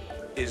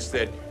is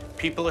that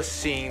people are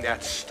seeing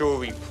that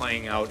story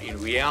playing out in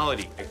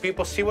reality.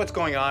 People see what's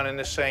going on and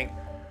they're saying,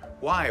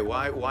 why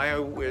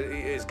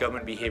is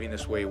government behaving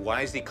this way?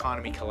 Why is the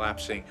economy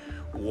collapsing?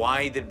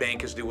 Why did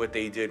bankers do what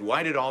they did?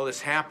 Why did all this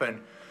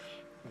happen?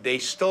 They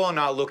still are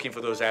not looking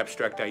for those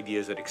abstract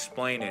ideas that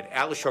explain it.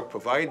 Atlas Shrugged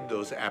provided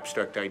those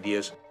abstract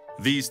ideas.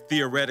 These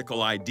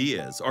theoretical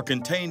ideas are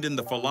contained in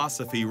the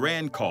philosophy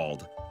Rand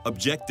called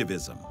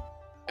objectivism.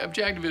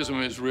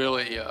 Objectivism is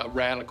really a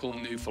radical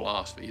new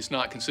philosophy. It's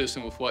not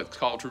consistent with what's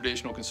called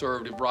traditional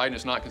conservative right, and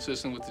it's not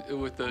consistent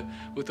with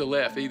the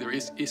left either.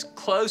 It's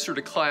closer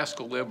to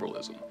classical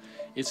liberalism.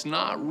 It's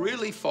not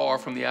really far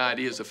from the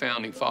ideas the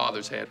Founding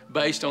Fathers had,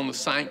 based on the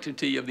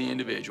sanctity of the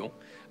individual,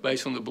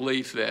 based on the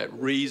belief that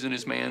reason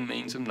is man's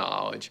means of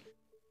knowledge.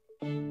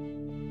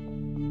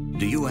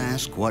 Do you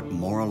ask what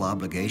moral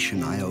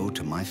obligation I owe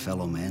to my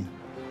fellow men?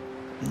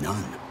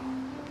 None,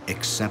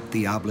 except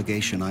the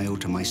obligation I owe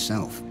to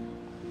myself,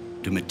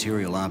 to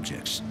material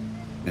objects,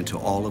 and to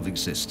all of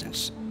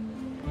existence,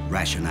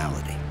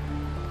 rationality.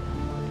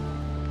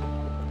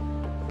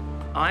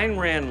 Ayn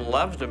Rand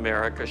loved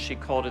America. She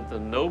called it the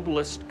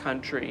noblest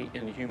country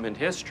in human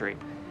history.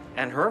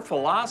 And her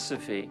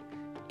philosophy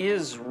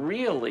is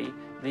really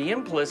the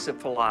implicit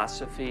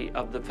philosophy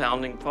of the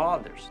Founding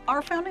Fathers.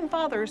 Our Founding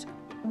Fathers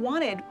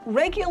wanted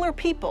regular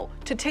people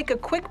to take a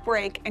quick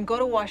break and go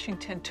to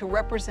Washington to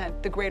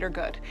represent the greater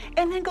good,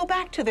 and then go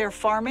back to their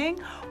farming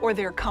or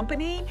their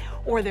company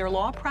or their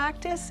law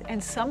practice.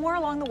 And somewhere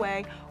along the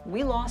way,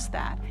 we lost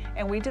that,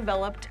 and we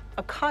developed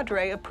a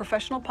cadre of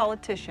professional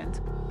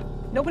politicians.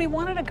 Nobody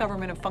wanted a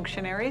government of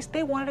functionaries.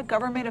 They wanted a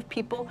government of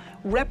people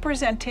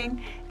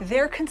representing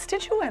their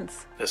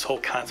constituents. This whole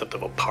concept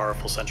of a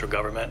powerful central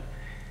government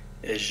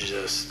is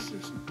just,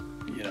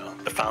 you know,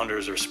 the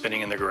founders are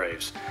spinning in their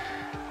graves,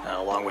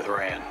 along with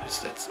Rand.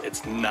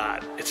 It's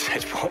not,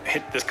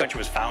 this country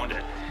was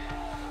founded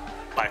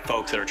by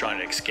folks that are trying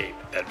to escape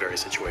that very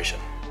situation.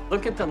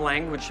 Look at the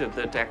language of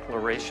the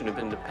Declaration of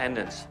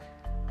Independence.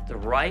 The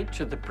right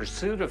to the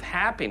pursuit of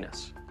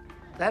happiness.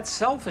 That's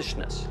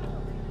selfishness.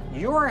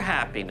 Your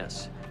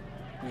happiness,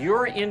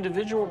 your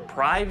individual,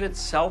 private,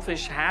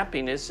 selfish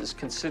happiness is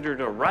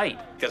considered a right.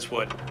 That's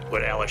what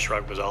Atlas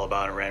Shrugged was all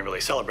about, and Rand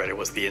really celebrated,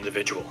 was the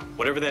individual.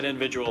 Whatever that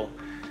individual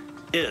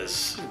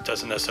is, it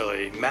doesn't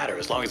necessarily matter,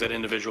 as long as that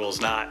individual is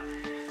not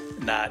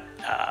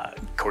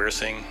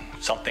coercing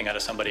something out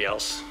of somebody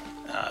else,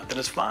 then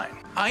it's fine.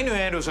 Ayn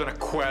Rand was on a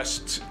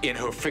quest in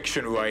her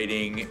fiction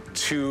writing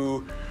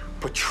to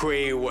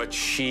portray what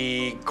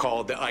she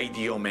called the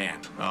ideal man.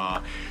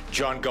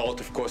 John Galt,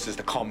 of course, is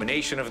the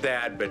culmination of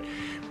that, but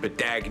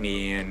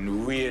Dagny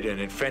and Reardon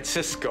and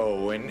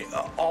Francisco and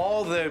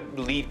all the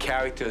lead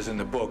characters in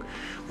the book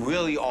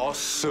really all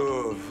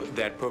serve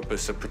that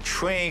purpose of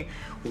portraying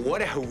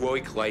what a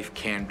heroic life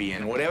can be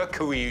in whatever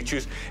career you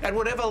choose, at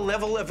whatever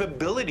level of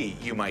ability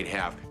you might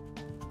have.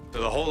 So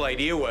the whole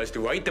idea was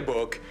to write the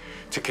book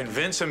to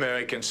convince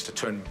Americans to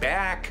turn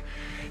back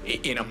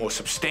in a more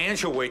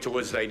substantial way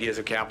towards the ideas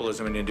of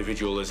capitalism and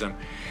individualism.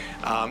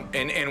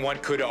 And one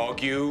could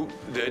argue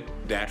that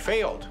that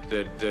failed,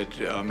 that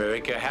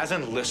America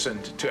hasn't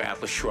listened to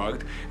Atlas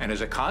Shrugged, and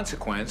as a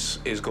consequence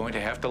is going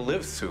to have to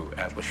live through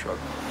Atlas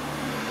Shrugged.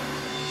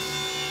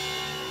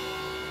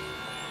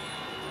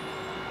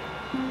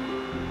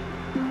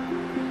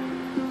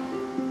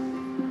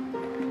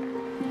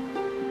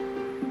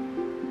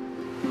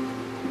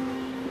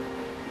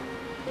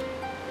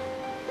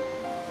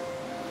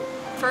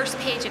 First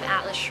page of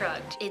Atlas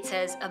Shrugged, it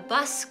says, "A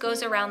bus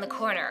goes around the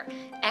corner,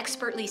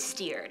 expertly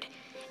steered."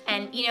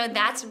 And you know,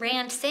 that's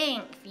Rand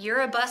saying, if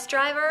you're a bus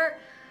driver,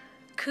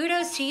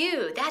 kudos to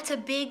you. That's a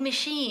big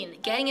machine.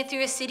 Getting it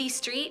through a city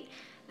street,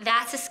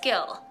 that's a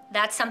skill.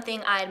 That's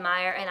something I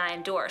admire and I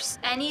endorse.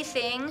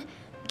 Anything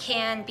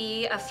can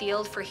be a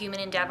field for human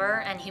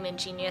endeavor and human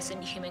genius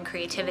and human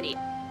creativity.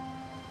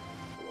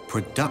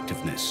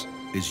 Productiveness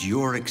is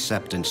your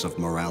acceptance of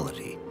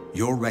morality.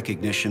 Your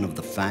recognition of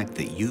the fact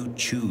that you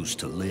choose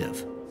to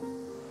live.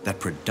 That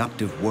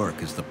productive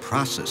work is the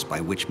process by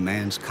which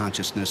man's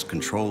consciousness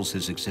controls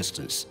his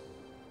existence.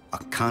 A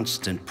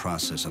constant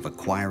process of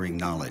acquiring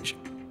knowledge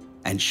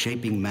and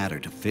shaping matter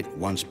to fit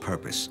one's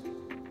purpose,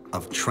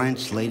 of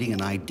translating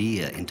an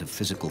idea into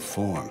physical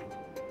form,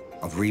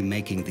 of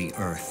remaking the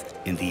earth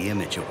in the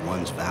image of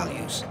one's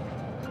values.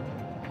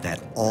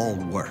 That all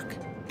work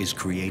is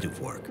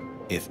creative work,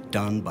 if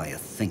done by a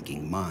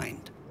thinking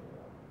mind.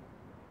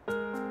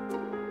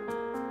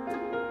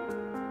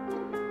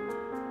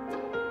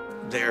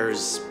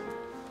 There's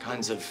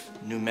kinds of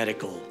new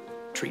medical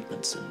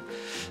treatments and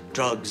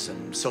drugs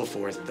and so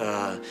forth.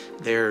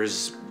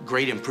 There's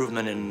great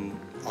improvement in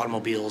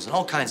automobiles and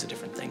all kinds of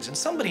different things. And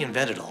somebody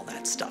invented all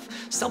that stuff.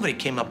 Somebody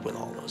came up with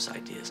all those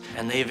ideas.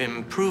 And they've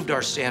improved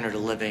our standard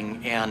of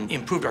living and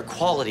improved our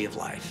quality of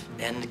life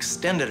and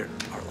extended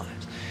our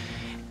lives.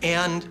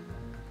 And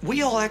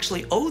we all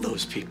actually owe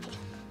those people.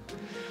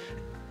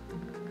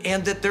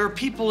 And that there are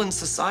people in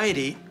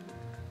society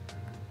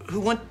who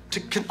want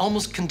to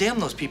almost condemn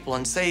those people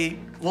and say,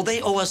 well,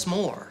 they owe us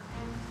more.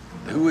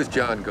 Who is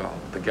John Galt?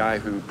 The guy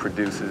who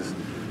produces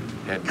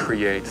and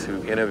creates,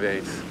 who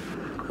innovates,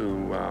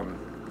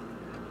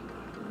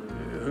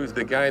 who's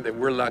the guy that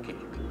we're lucky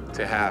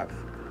to have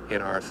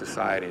in our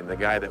society, and the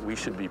guy that we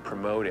should be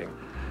promoting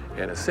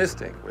and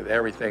assisting with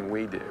everything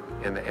we do.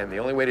 And the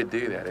only way to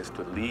do that is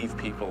to leave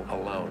people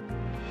alone.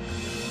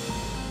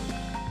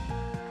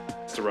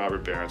 The robber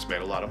barons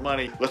made a lot of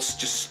money. Let's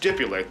just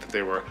stipulate that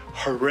they were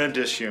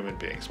horrendous human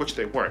beings, which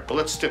they weren't, but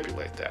let's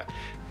stipulate that.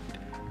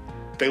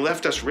 They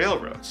left us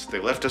railroads. They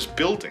left us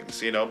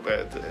buildings. You know,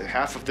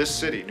 half of this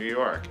city, New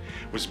York,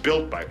 was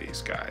built by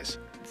these guys.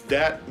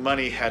 That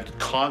money had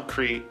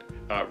concrete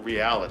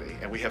reality,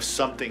 and we have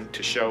something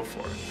to show for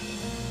it.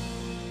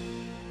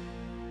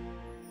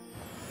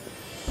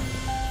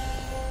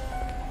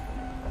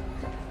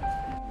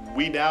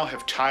 We now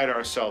have tied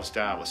ourselves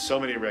down with so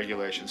many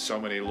regulations, so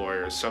many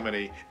lawyers, so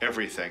many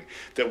everything,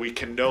 that we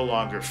can no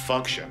longer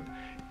function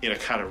in a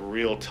kind of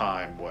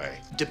real-time way.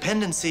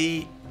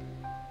 Dependency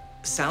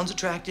sounds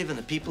attractive, and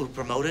the people who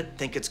promote it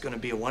think it's going to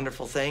be a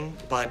wonderful thing,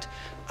 but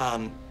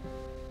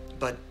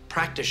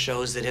practice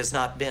shows it has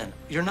not been.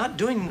 You're not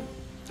doing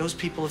those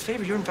people a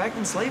favor. You're in fact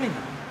enslaving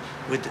them.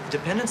 with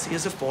dependency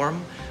as a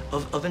form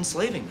of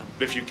enslaving them.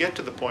 If you get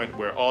to the point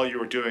where all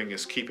you're doing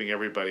is keeping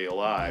everybody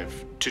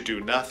alive to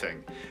do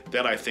nothing,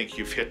 then I think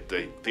you've hit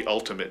the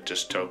ultimate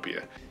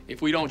dystopia.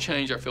 If we don't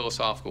change our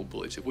philosophical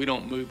beliefs, if we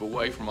don't move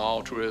away from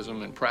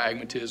altruism and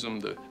pragmatism,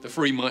 the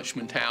free lunch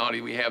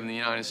mentality we have in the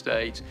United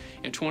States,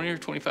 in 20 or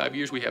 25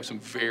 years, we have some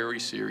very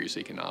serious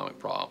economic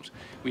problems.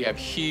 We have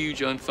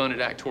huge unfunded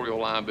actuarial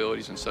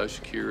liabilities in Social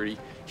Security,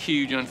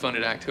 huge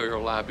unfunded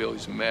actuarial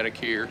liabilities in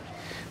Medicare.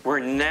 We're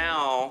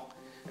now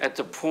at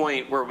the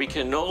point where we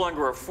can no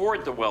longer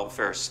afford the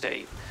welfare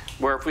state,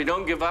 where if we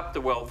don't give up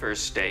the welfare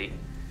state,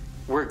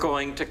 we're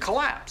going to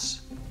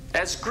collapse,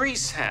 as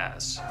Greece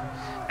has,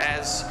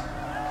 as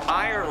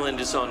Ireland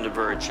is on the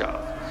verge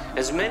of.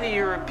 As many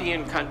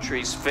European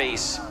countries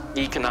face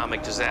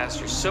economic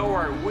disasters, so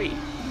are we.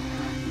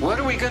 What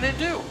are we going to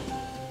do?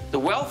 The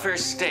welfare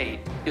state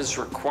is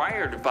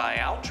required by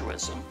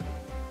altruism.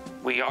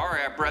 We are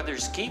our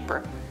brother's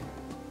keeper,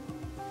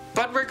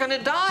 but we're going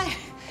to die.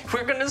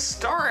 We're going to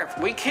starve.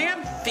 We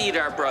can't feed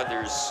our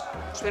brothers.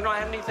 We don't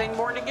have anything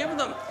more to give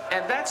them.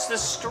 And that's the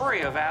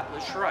story of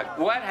Atlas Shrugged.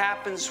 What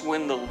happens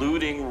when the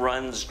looting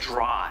runs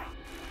dry?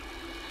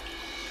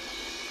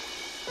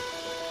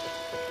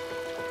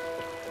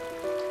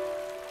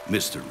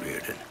 Mr.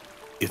 Reardon,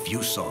 if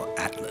you saw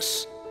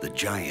Atlas, the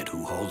giant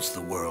who holds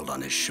the world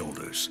on his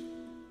shoulders,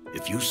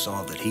 if you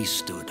saw that he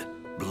stood,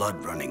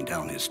 blood running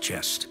down his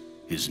chest,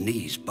 his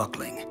knees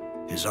buckling,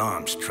 his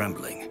arms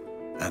trembling,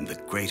 and the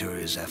greater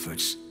his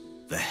efforts,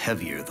 the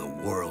heavier the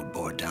world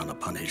bore down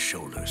upon his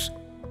shoulders,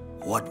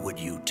 what would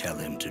you tell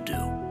him to do?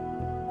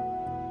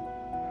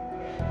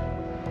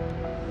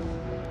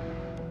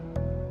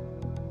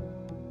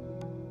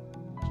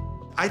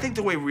 I think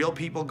the way real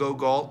people go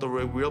galt, the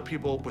way real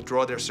people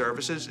withdraw their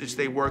services, is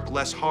they work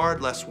less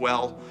hard, less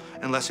well,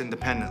 and less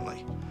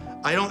independently.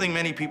 I don't think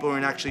many people are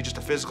in actually just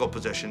a physical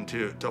position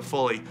to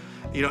fully,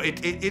 you know,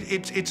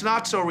 it's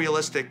not so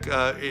realistic,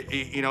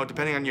 you know,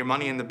 depending on your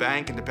money in the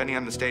bank and depending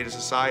on the state of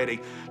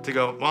society, to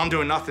go, well, I'm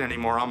doing nothing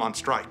anymore, I'm on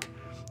strike.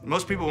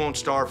 Most people won't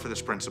starve for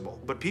this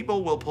principle, but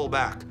people will pull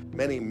back.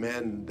 Many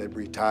men that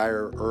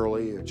retire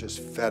early are just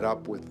fed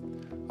up with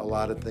a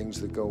lot of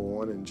things that go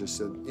on and just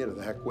said, you know,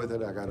 the heck with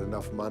it, I got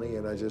enough money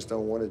and I just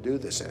don't want to do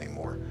this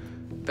anymore.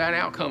 That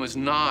outcome is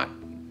not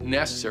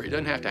necessary. It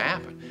doesn't have to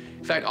happen.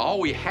 In fact, all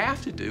we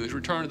have to do is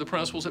return to the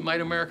principles that made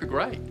America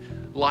great.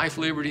 Life,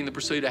 liberty, and the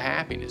pursuit of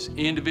happiness,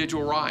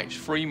 individual rights,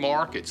 free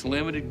markets,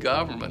 limited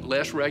government,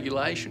 less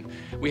regulation.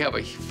 We have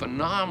a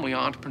phenomenally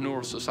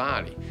entrepreneurial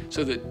society.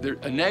 So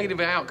that a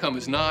negative outcome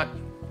is not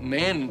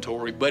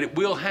mandatory, but it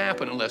will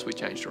happen unless we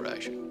change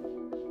direction.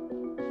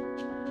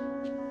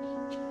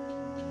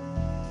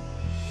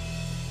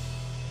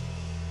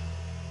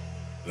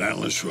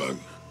 Atlas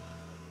Shrugged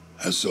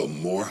has sold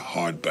more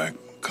hardback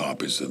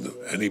copies of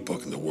any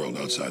book in the world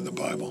outside the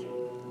Bible.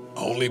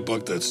 Only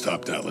book that's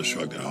topped Atlas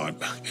Shrugged in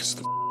hardback is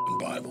the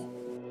Bible.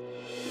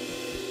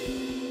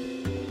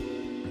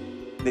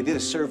 They did a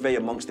survey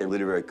amongst their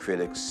literary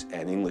critics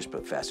and English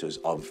professors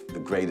of the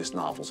greatest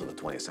novels of the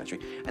 20th century,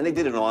 and they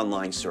did an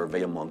online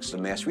survey amongst the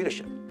mass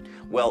readership.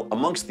 Well,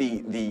 amongst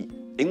the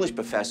English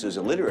professors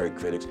and literary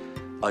critics,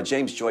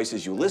 James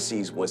Joyce's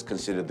Ulysses was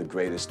considered the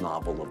greatest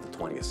novel of the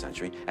 20th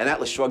century, and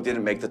Atlas Shrugged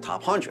didn't make the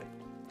top 100.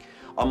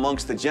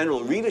 Amongst the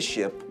general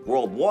readership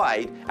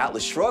worldwide,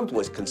 Atlas Shrugged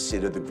was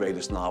considered the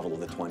greatest novel of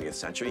the 20th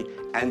century,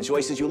 and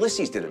Joyce's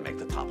Ulysses didn't make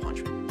the top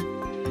 100.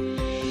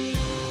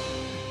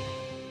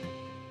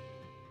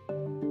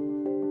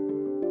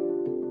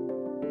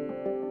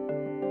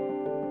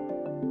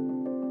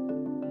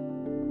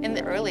 In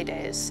the early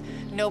days,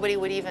 nobody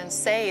would even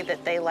say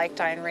that they liked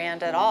Ayn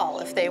Rand at all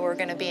if they were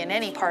going to be in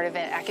any part of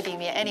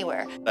academia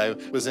anywhere. I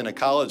was in a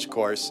college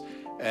course,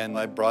 and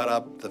I brought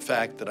up the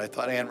fact that I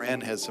thought Ayn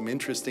Rand had some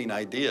interesting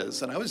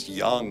ideas. And I was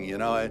young, you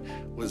know, I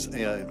was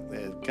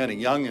kind of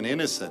young and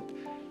innocent.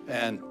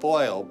 And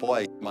boy, oh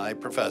boy, my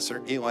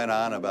professor, he went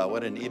on about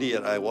what an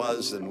idiot I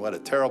was and what a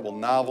terrible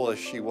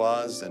novelist she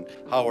was and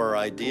how her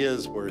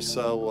ideas were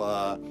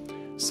so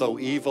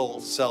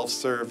evil,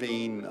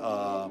 self-serving,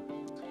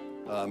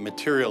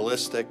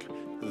 materialistic,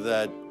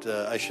 that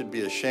I should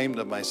be ashamed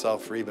of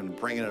myself for even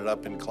bringing it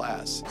up in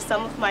class.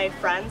 Some of my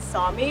friends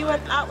saw me with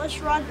Atlas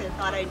Shrugged and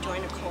thought I'd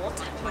joined a cult,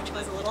 which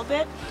was a little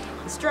bit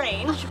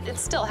strange. It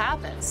still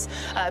happens.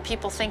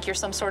 People think you're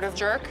some sort of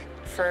jerk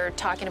for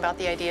talking about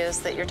the ideas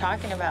that you're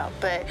talking about,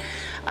 but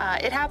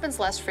it happens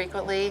less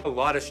frequently. A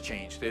lot has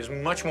changed. There's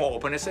much more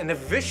openness, and the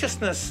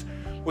viciousness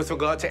with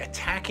regard to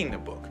attacking the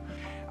book.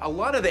 A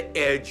lot of the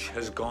edge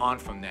has gone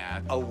from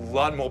that. A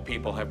lot more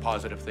people have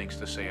positive things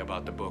to say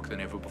about the book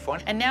than ever before.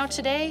 And now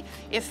today,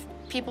 if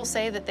people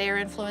say that they are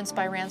influenced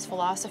by Rand's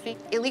philosophy,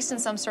 at least in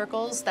some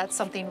circles, that's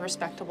something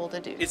respectable to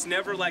do. It's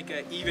never like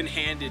an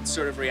even-handed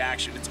sort of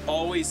reaction. It's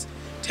always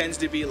tends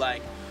to be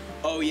like,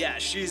 oh yeah,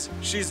 she's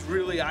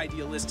really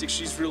idealistic,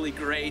 she's really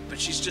great, but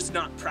she's just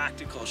not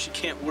practical. She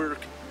can't work.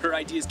 Her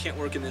ideas can't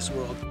work in this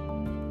world.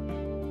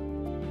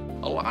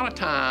 A lot of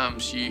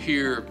times you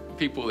hear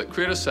people that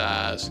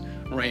criticize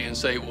Rand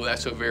say, well,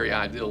 that's a very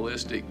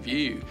idealistic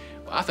view.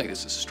 I think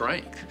this is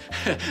strength.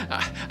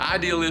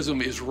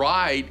 Idealism is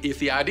right if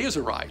the ideas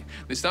are right.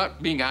 It's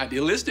not being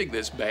idealistic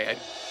that's bad.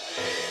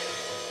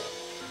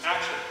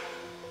 Action.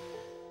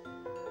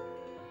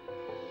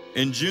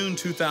 In June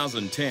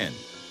 2010,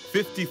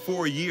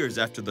 54 years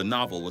after the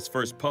novel was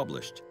first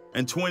published,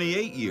 and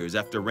 28 years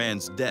after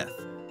Rand's death,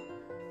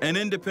 an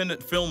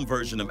independent film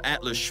version of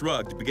Atlas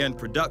Shrugged began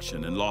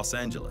production in Los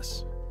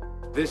Angeles.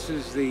 This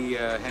is the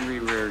Henry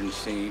Reardon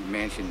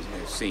mansion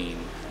scene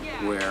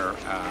where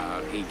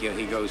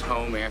he goes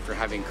home after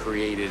having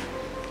created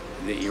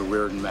the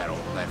Reardon medal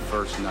that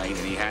first night,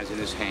 and he has in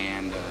his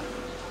hand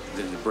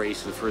the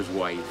bracelet for his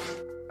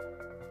wife.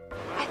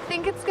 I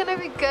think it's gonna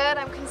be good.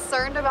 I'm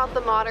concerned about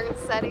the modern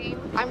setting.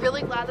 I'm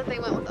really glad that they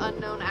went with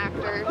unknown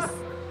actors.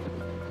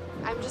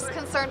 I'm just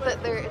concerned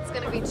that it's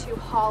gonna be too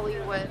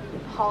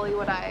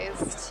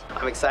Hollywoodized.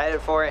 I'm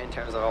excited for it in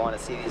terms of I want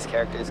to see these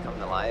characters come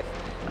to life,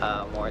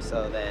 more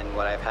so than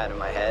what I've had in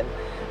my head.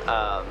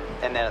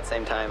 And then at the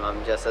same time,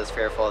 I'm just as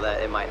fearful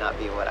that it might not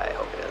be what I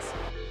hope it is.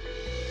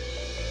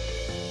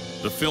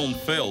 The film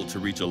failed to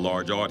reach a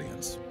large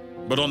audience,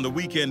 but on the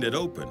weekend it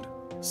opened,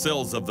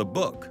 sales of the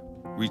book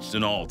reached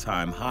an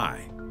all-time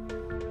high.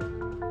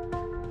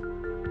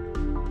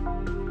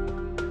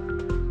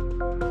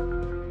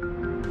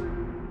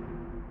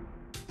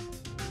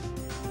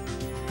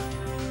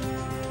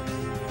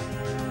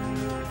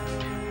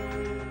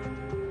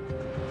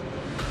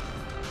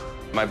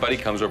 My buddy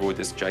comes over with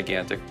this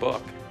gigantic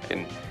book,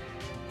 and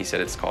he said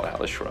it's called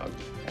Atlas Shrugged.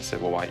 I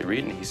said, well, why are you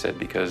reading it? He said,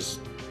 because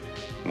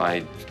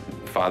my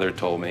father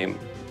told me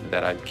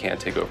that I can't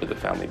take over the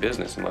family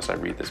business unless I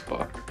read this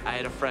book. I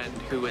had a friend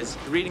who was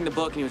reading the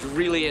book and he was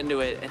really into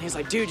it, and he's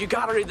like, dude, you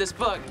gotta read this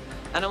book.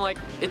 And I'm like,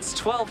 it's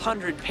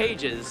 1,200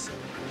 pages.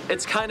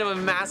 It's kind of a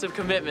massive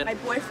commitment. My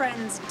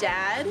boyfriend's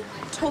dad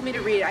told me to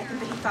read it. I think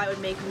that he thought it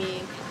would make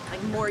me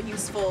like more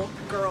useful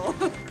girl.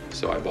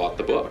 So I bought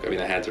the book. I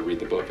mean, I had to read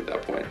the book at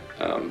that point.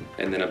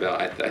 And then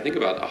I think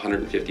about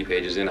 150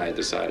 pages in, I had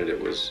decided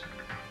it was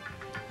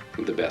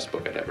the best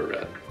book I'd ever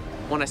read.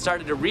 When I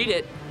started to read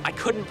it, I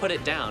couldn't put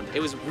it down. It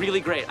was really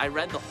great. I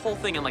read the whole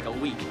thing in like a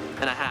week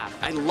and a half.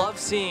 I love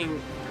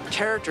seeing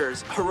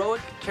characters,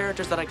 heroic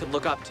characters that I could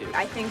look up to.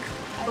 I think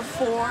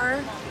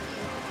before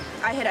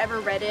I had ever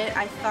read it,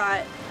 I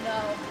thought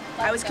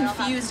I was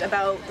confused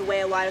about the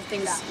way a lot of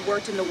things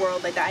worked in the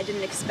world like that. I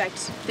didn't expect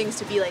things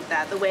to be like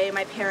that. The way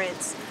my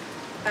parents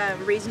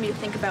raised me to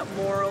think about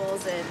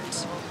morals and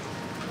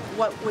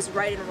what was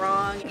right and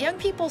wrong. Young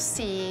people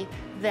see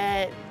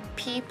that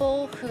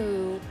people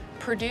who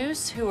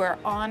produce, who are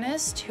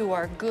honest, who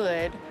are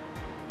good,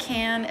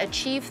 can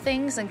achieve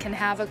things and can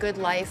have a good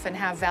life and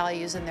have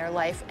values in their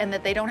life, and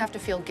that they don't have to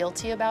feel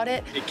guilty about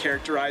it. It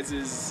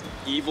characterizes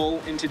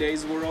evil in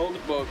today's world,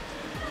 but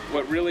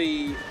what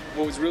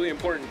was really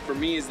important for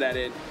me is that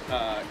it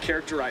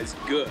characterized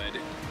good,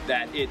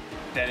 that it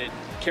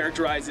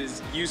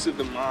characterizes use of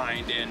the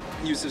mind and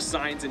use of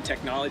science and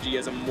technology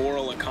as a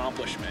moral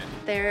accomplishment.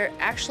 They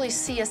actually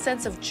see a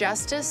sense of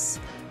justice,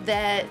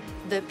 that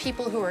the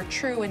people who are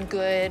true and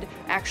good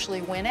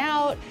actually win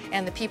out,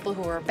 and the people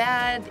who are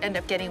bad end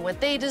up getting what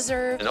they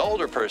deserve. An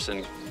older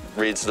person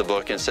reads the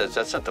book and says,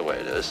 that's not the way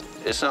it is.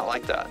 It's not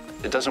like that.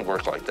 It doesn't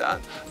work like that.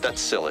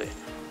 That's silly,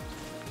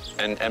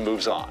 and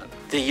moves on.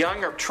 The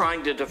young are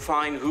trying to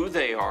define who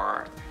they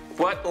are,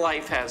 what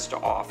life has to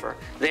offer.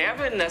 They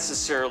haven't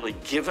necessarily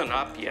given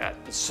up yet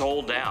and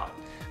sold out.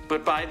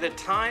 But by the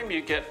time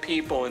you get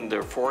people in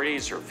their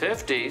 40s or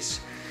 50s,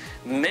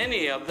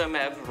 many of them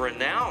have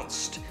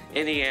renounced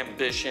any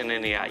ambition,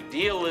 any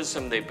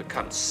idealism. They've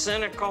become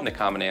cynical. And the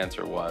common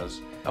answer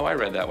was, oh, I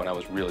read that when I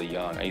was really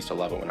young. I used to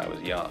love it when I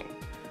was young.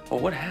 Well,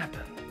 what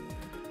happened?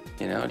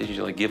 You know, did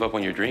you like give up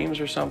on your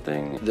dreams or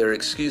something? Their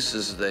excuse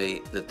is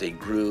that they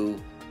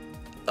grew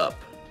up.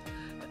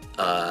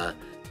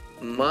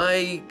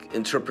 My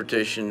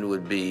interpretation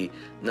would be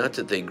not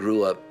that they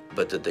grew up,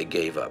 but that they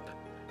gave up,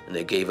 and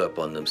they gave up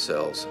on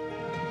themselves.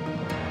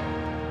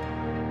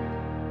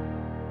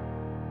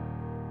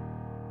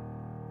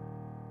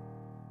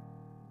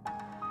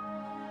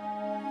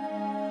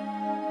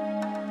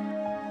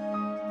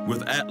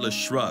 With Atlas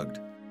Shrugged,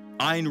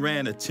 Ayn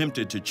Rand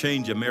attempted to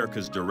change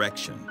America's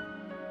direction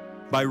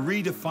by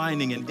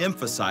redefining and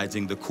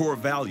emphasizing the core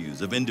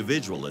values of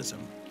individualism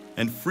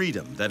and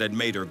freedom that had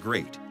made her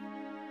great.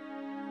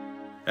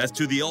 As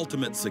to the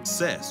ultimate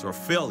success or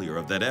failure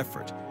of that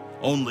effort,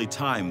 only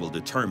time will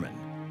determine.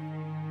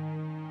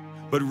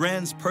 But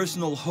Rand's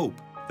personal hope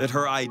that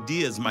her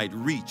ideas might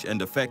reach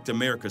and affect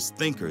America's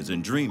thinkers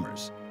and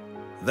dreamers,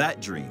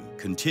 that dream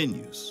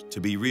continues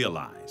to be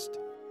realized.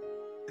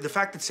 The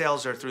fact that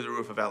sales are through the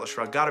roof of Atlas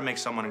Shrugged got to make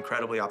someone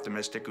incredibly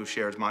optimistic who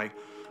shares my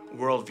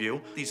worldview.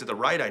 These are the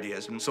right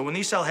ideas. And so when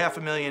these sell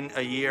 500,000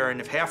 a year,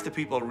 and if half the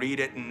people read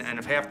it and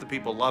if half the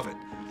people love it,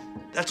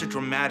 that's a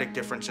dramatic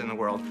difference in the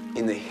world.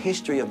 In the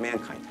history of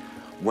mankind,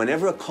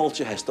 whenever a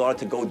culture has started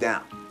to go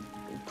down,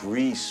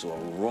 Greece or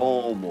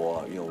Rome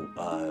or,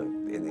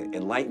 in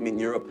Enlightenment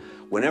Europe,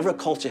 whenever a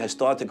culture has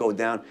started to go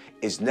down,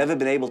 it's never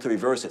been able to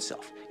reverse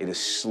itself. It has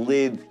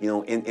slid,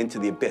 into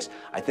the abyss.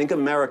 I think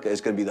America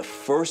is going to be the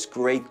first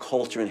great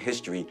culture in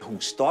history who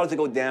started to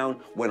go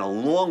down, went a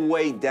long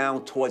way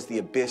down towards the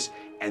abyss,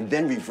 and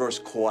then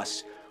reversed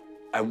course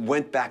and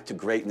went back to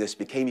greatness,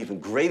 became even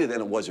greater than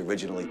it was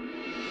originally.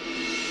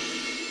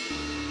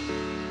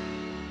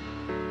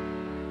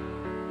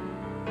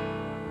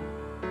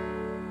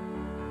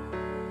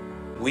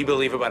 We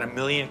believe about 1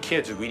 million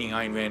kids are reading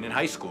Ayn Rand in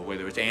high school,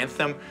 whether it's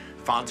Anthem,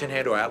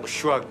 Fountainhead, or Atlas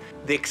Shrugged.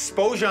 The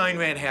exposure Ayn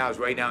Rand has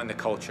right now in the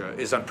culture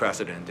is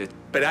unprecedented.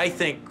 But I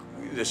think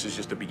this is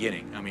just the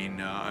beginning. I mean,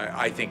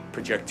 I think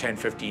project 10,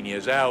 15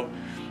 years out,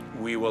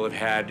 we will have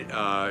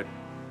had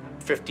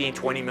 15,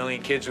 20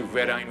 million kids who've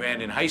read Ayn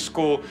Rand in high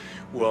school.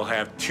 We'll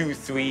have 200,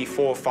 300,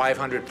 400,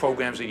 500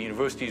 programs at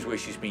universities where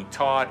she's being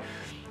taught.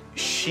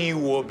 She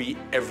will be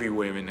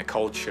everywhere in the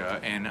culture,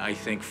 and I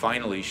think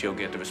finally she'll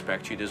get the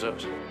respect she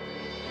deserves.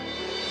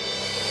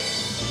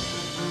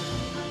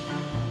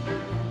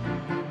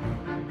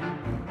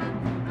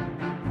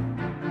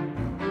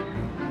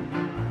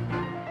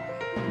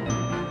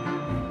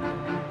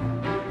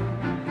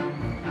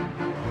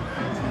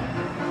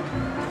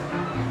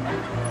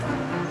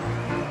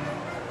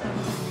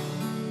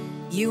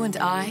 You and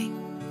I,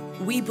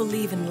 we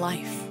believe in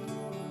life,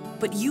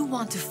 but you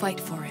want to fight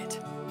for it,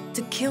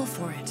 to kill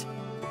for it,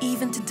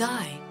 even to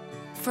die,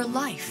 for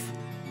life.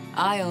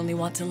 I only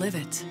want to live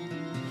it.